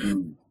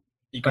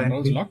 He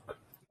controls luck.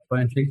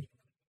 Apparently.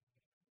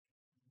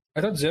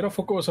 I thought Zero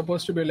Fuku was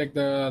supposed to be like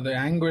the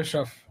anguish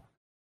of.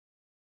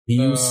 He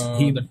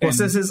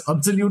possesses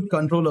absolute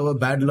control over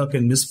bad luck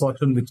and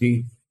misfortune, which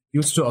he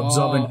used to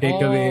absorb and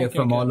take away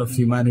from all of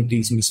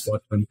humanity's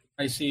misfortune.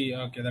 I see.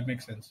 Okay, that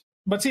makes sense.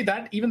 But see,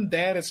 that even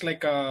there, it's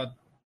like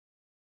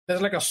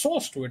there's like a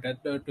source to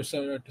it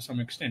to some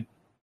extent.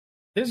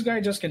 This guy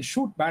just can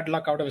shoot bad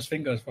luck out of his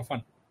fingers for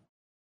fun.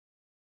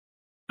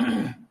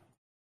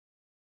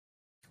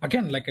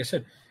 Again, like I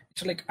said,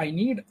 it's like I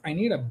need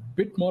a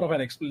bit more of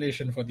an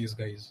explanation for these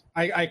guys.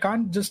 I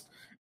can't just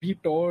be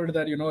told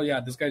that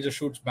this guy just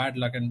shoots bad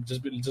luck and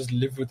just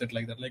live with it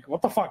like that. Like,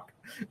 what the fuck?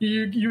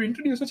 You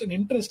introduce such an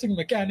interesting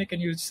mechanic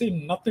and you say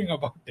nothing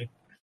about it.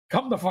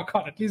 Come the fuck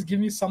on! At least give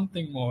me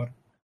something more.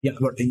 Yeah,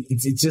 but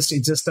it's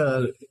just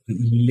a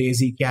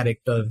lazy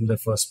character in the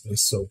first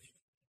place. So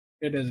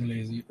it is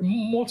lazy.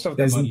 Most of them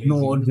there's are lazy.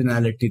 No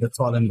originality. That's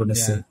all I'm gonna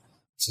say.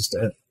 It's just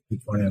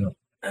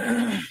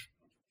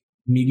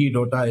Migi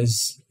Dota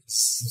is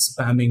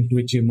spamming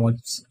Twitch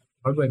emotes.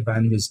 How do I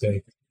ban this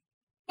guy?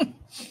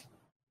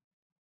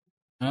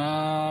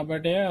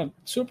 But yeah,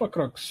 Super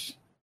Crooks.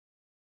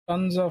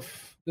 Tons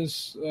of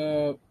this.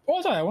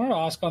 Also, I wanted to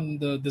ask on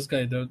this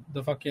guy,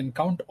 the fucking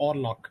Count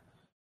Orlok.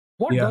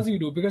 What does he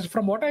do? Because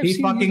from what I've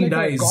seen, he's like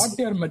dies. a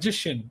god-tier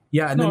magician.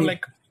 Yeah, and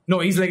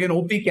he's like an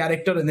OP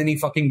character, and then he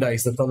fucking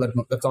dies. That's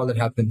all that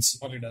happens.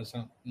 All he does,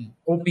 huh?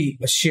 OP,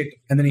 shit,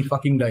 and then he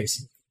fucking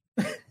dies.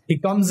 He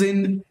comes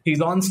in,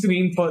 he's on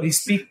screen he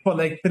speaks for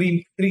like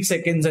 3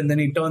 seconds, and then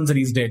he turns and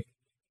he's dead.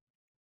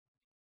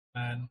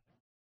 Man,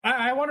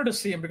 I wanted to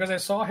see him because I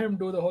saw him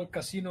do the whole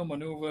casino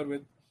maneuver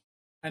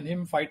and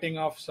him fighting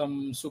off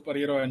some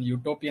superhero and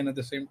utopian at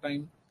the same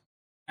time.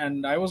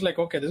 And I was like,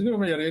 okay, this is going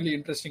to be a really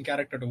interesting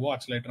character to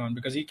watch later on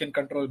because he can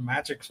control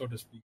magic, so to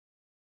speak,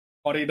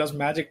 or he does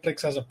magic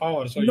tricks as a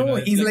power. So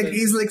he's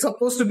like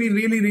supposed to be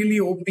really, really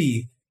OP.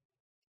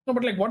 No,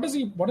 but like, what is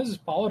his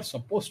power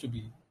supposed to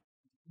be?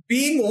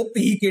 Being OP,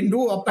 he can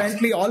do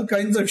apparently all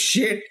kinds of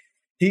shit.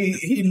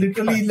 He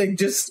literally like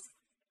just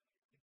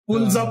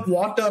pulls up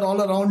water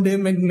all around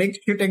him and makes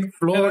shit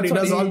explode. He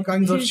does all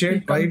kinds of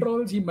shit.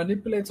 He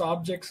manipulates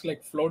objects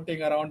like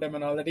floating around him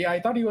and all that. I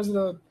thought he was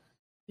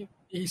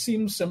He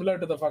seems similar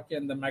to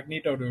the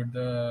Magneto dude,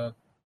 the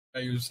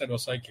guy you said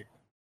was psychic.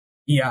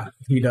 Yeah,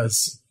 he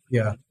does.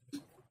 Yeah.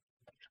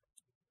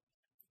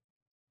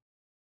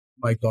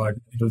 My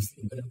God, it was.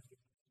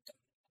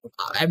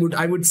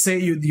 I would say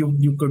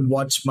you could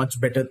watch much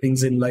better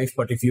things in life,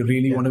 but if you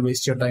really want to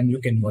waste your time, you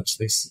can watch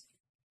this.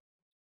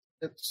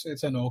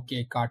 It's an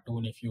okay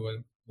cartoon, if you will.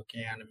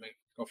 Okay anime.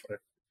 Go for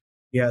it.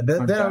 Yeah,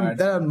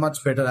 there are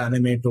much better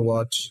anime to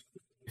watch.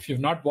 If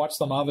you've not watched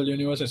the Marvel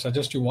Universe, I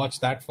suggest you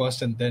watch that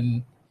first and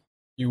then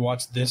you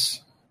watch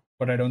this.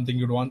 But I don't think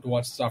you'd want to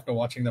watch this after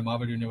watching the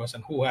Marvel Universe.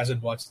 And who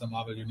hasn't watched the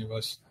Marvel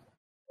Universe?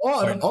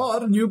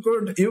 Or you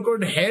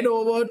could head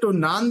over to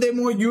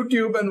Nandemo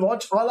YouTube and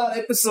watch all our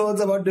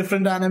episodes about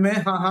different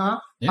anime.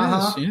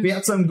 Yes. We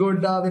have some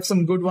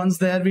good ones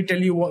there. We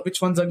tell you which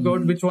ones are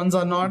good, which ones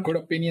are not. Good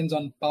opinions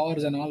on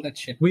powers and all that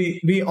shit.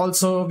 We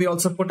also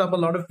put up a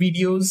lot of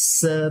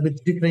videos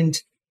with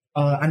different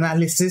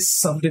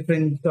analysis of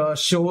different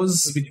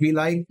shows which we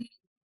like,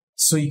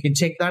 so you can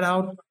check that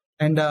out.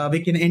 And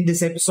we can end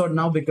this episode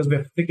now because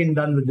we're freaking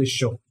done with this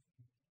show.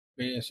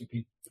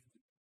 Basically.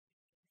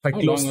 How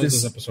long was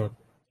this episode?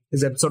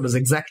 This episode was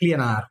exactly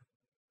an hour.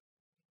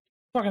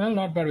 Fucking hell,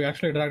 not bad. We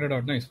actually dragged it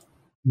out. Nice.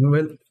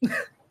 Well,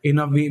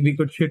 enough. We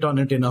could shit on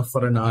it enough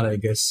for an hour, I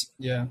guess.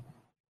 Yeah.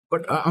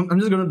 But I'm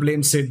just going to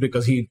blame Sid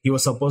because he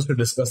was supposed to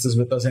discuss this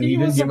with us and he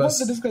didn't give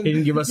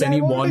us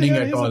any warning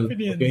at all.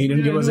 Okay, he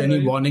didn't give us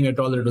any warning at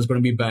all that it was going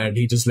to be bad.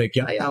 He just like,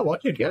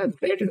 watch it. Yeah, it's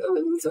great.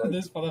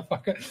 This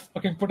motherfucker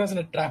fucking put us in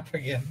a trap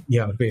again.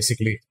 Yeah,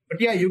 basically. But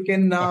yeah, you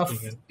can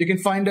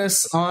find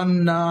us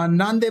on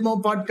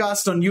Nandemo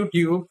Podcast on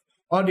YouTube,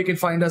 or you can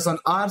find us on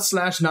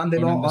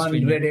r/Nandemo on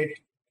Reddit.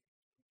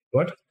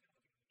 What?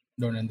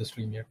 Don't end the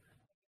stream yet.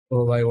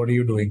 Oh, why? What are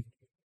you doing?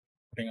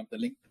 Putting up the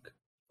link.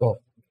 Oh.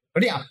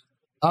 But yeah,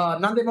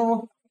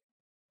 Nandemo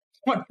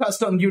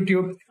Podcast on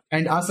YouTube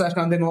and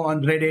r/Nandemo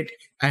on Reddit.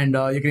 And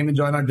you can even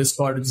join our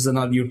Discord, which is on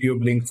our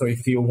YouTube link. So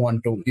if you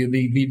want to,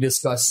 we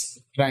discuss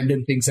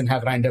random things and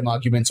have random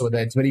arguments over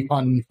there. It's very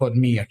fun for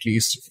me, at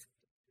least.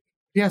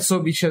 Yeah,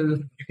 so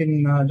you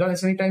can join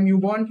us anytime you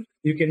want.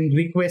 You can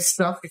request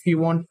stuff if you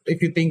want.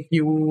 If you think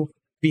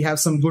we have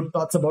some good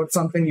thoughts about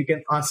something, you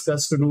can ask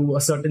us to do a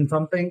certain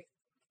something.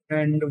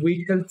 And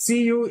we shall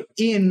see you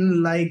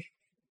in like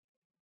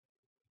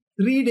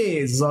 3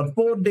 days or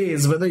 4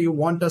 days, whether you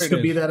want us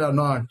to be there or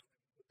not.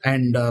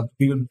 And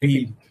we'll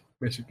be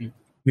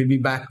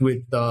back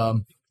with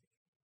what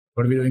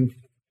are we doing?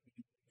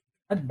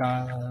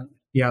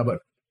 Yeah, but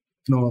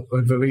no,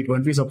 wait,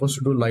 weren't we supposed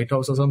to do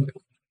Lighthouse or something?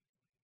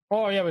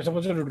 Oh yeah, we're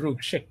supposed to do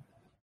Rook. Shit.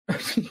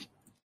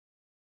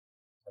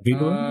 We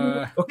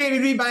don't. Okay,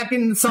 we'll be back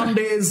in some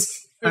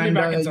days, and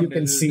you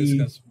can see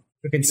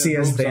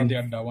us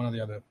then. One or the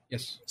other.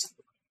 Yes.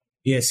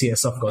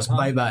 Yes, of course.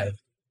 Bye.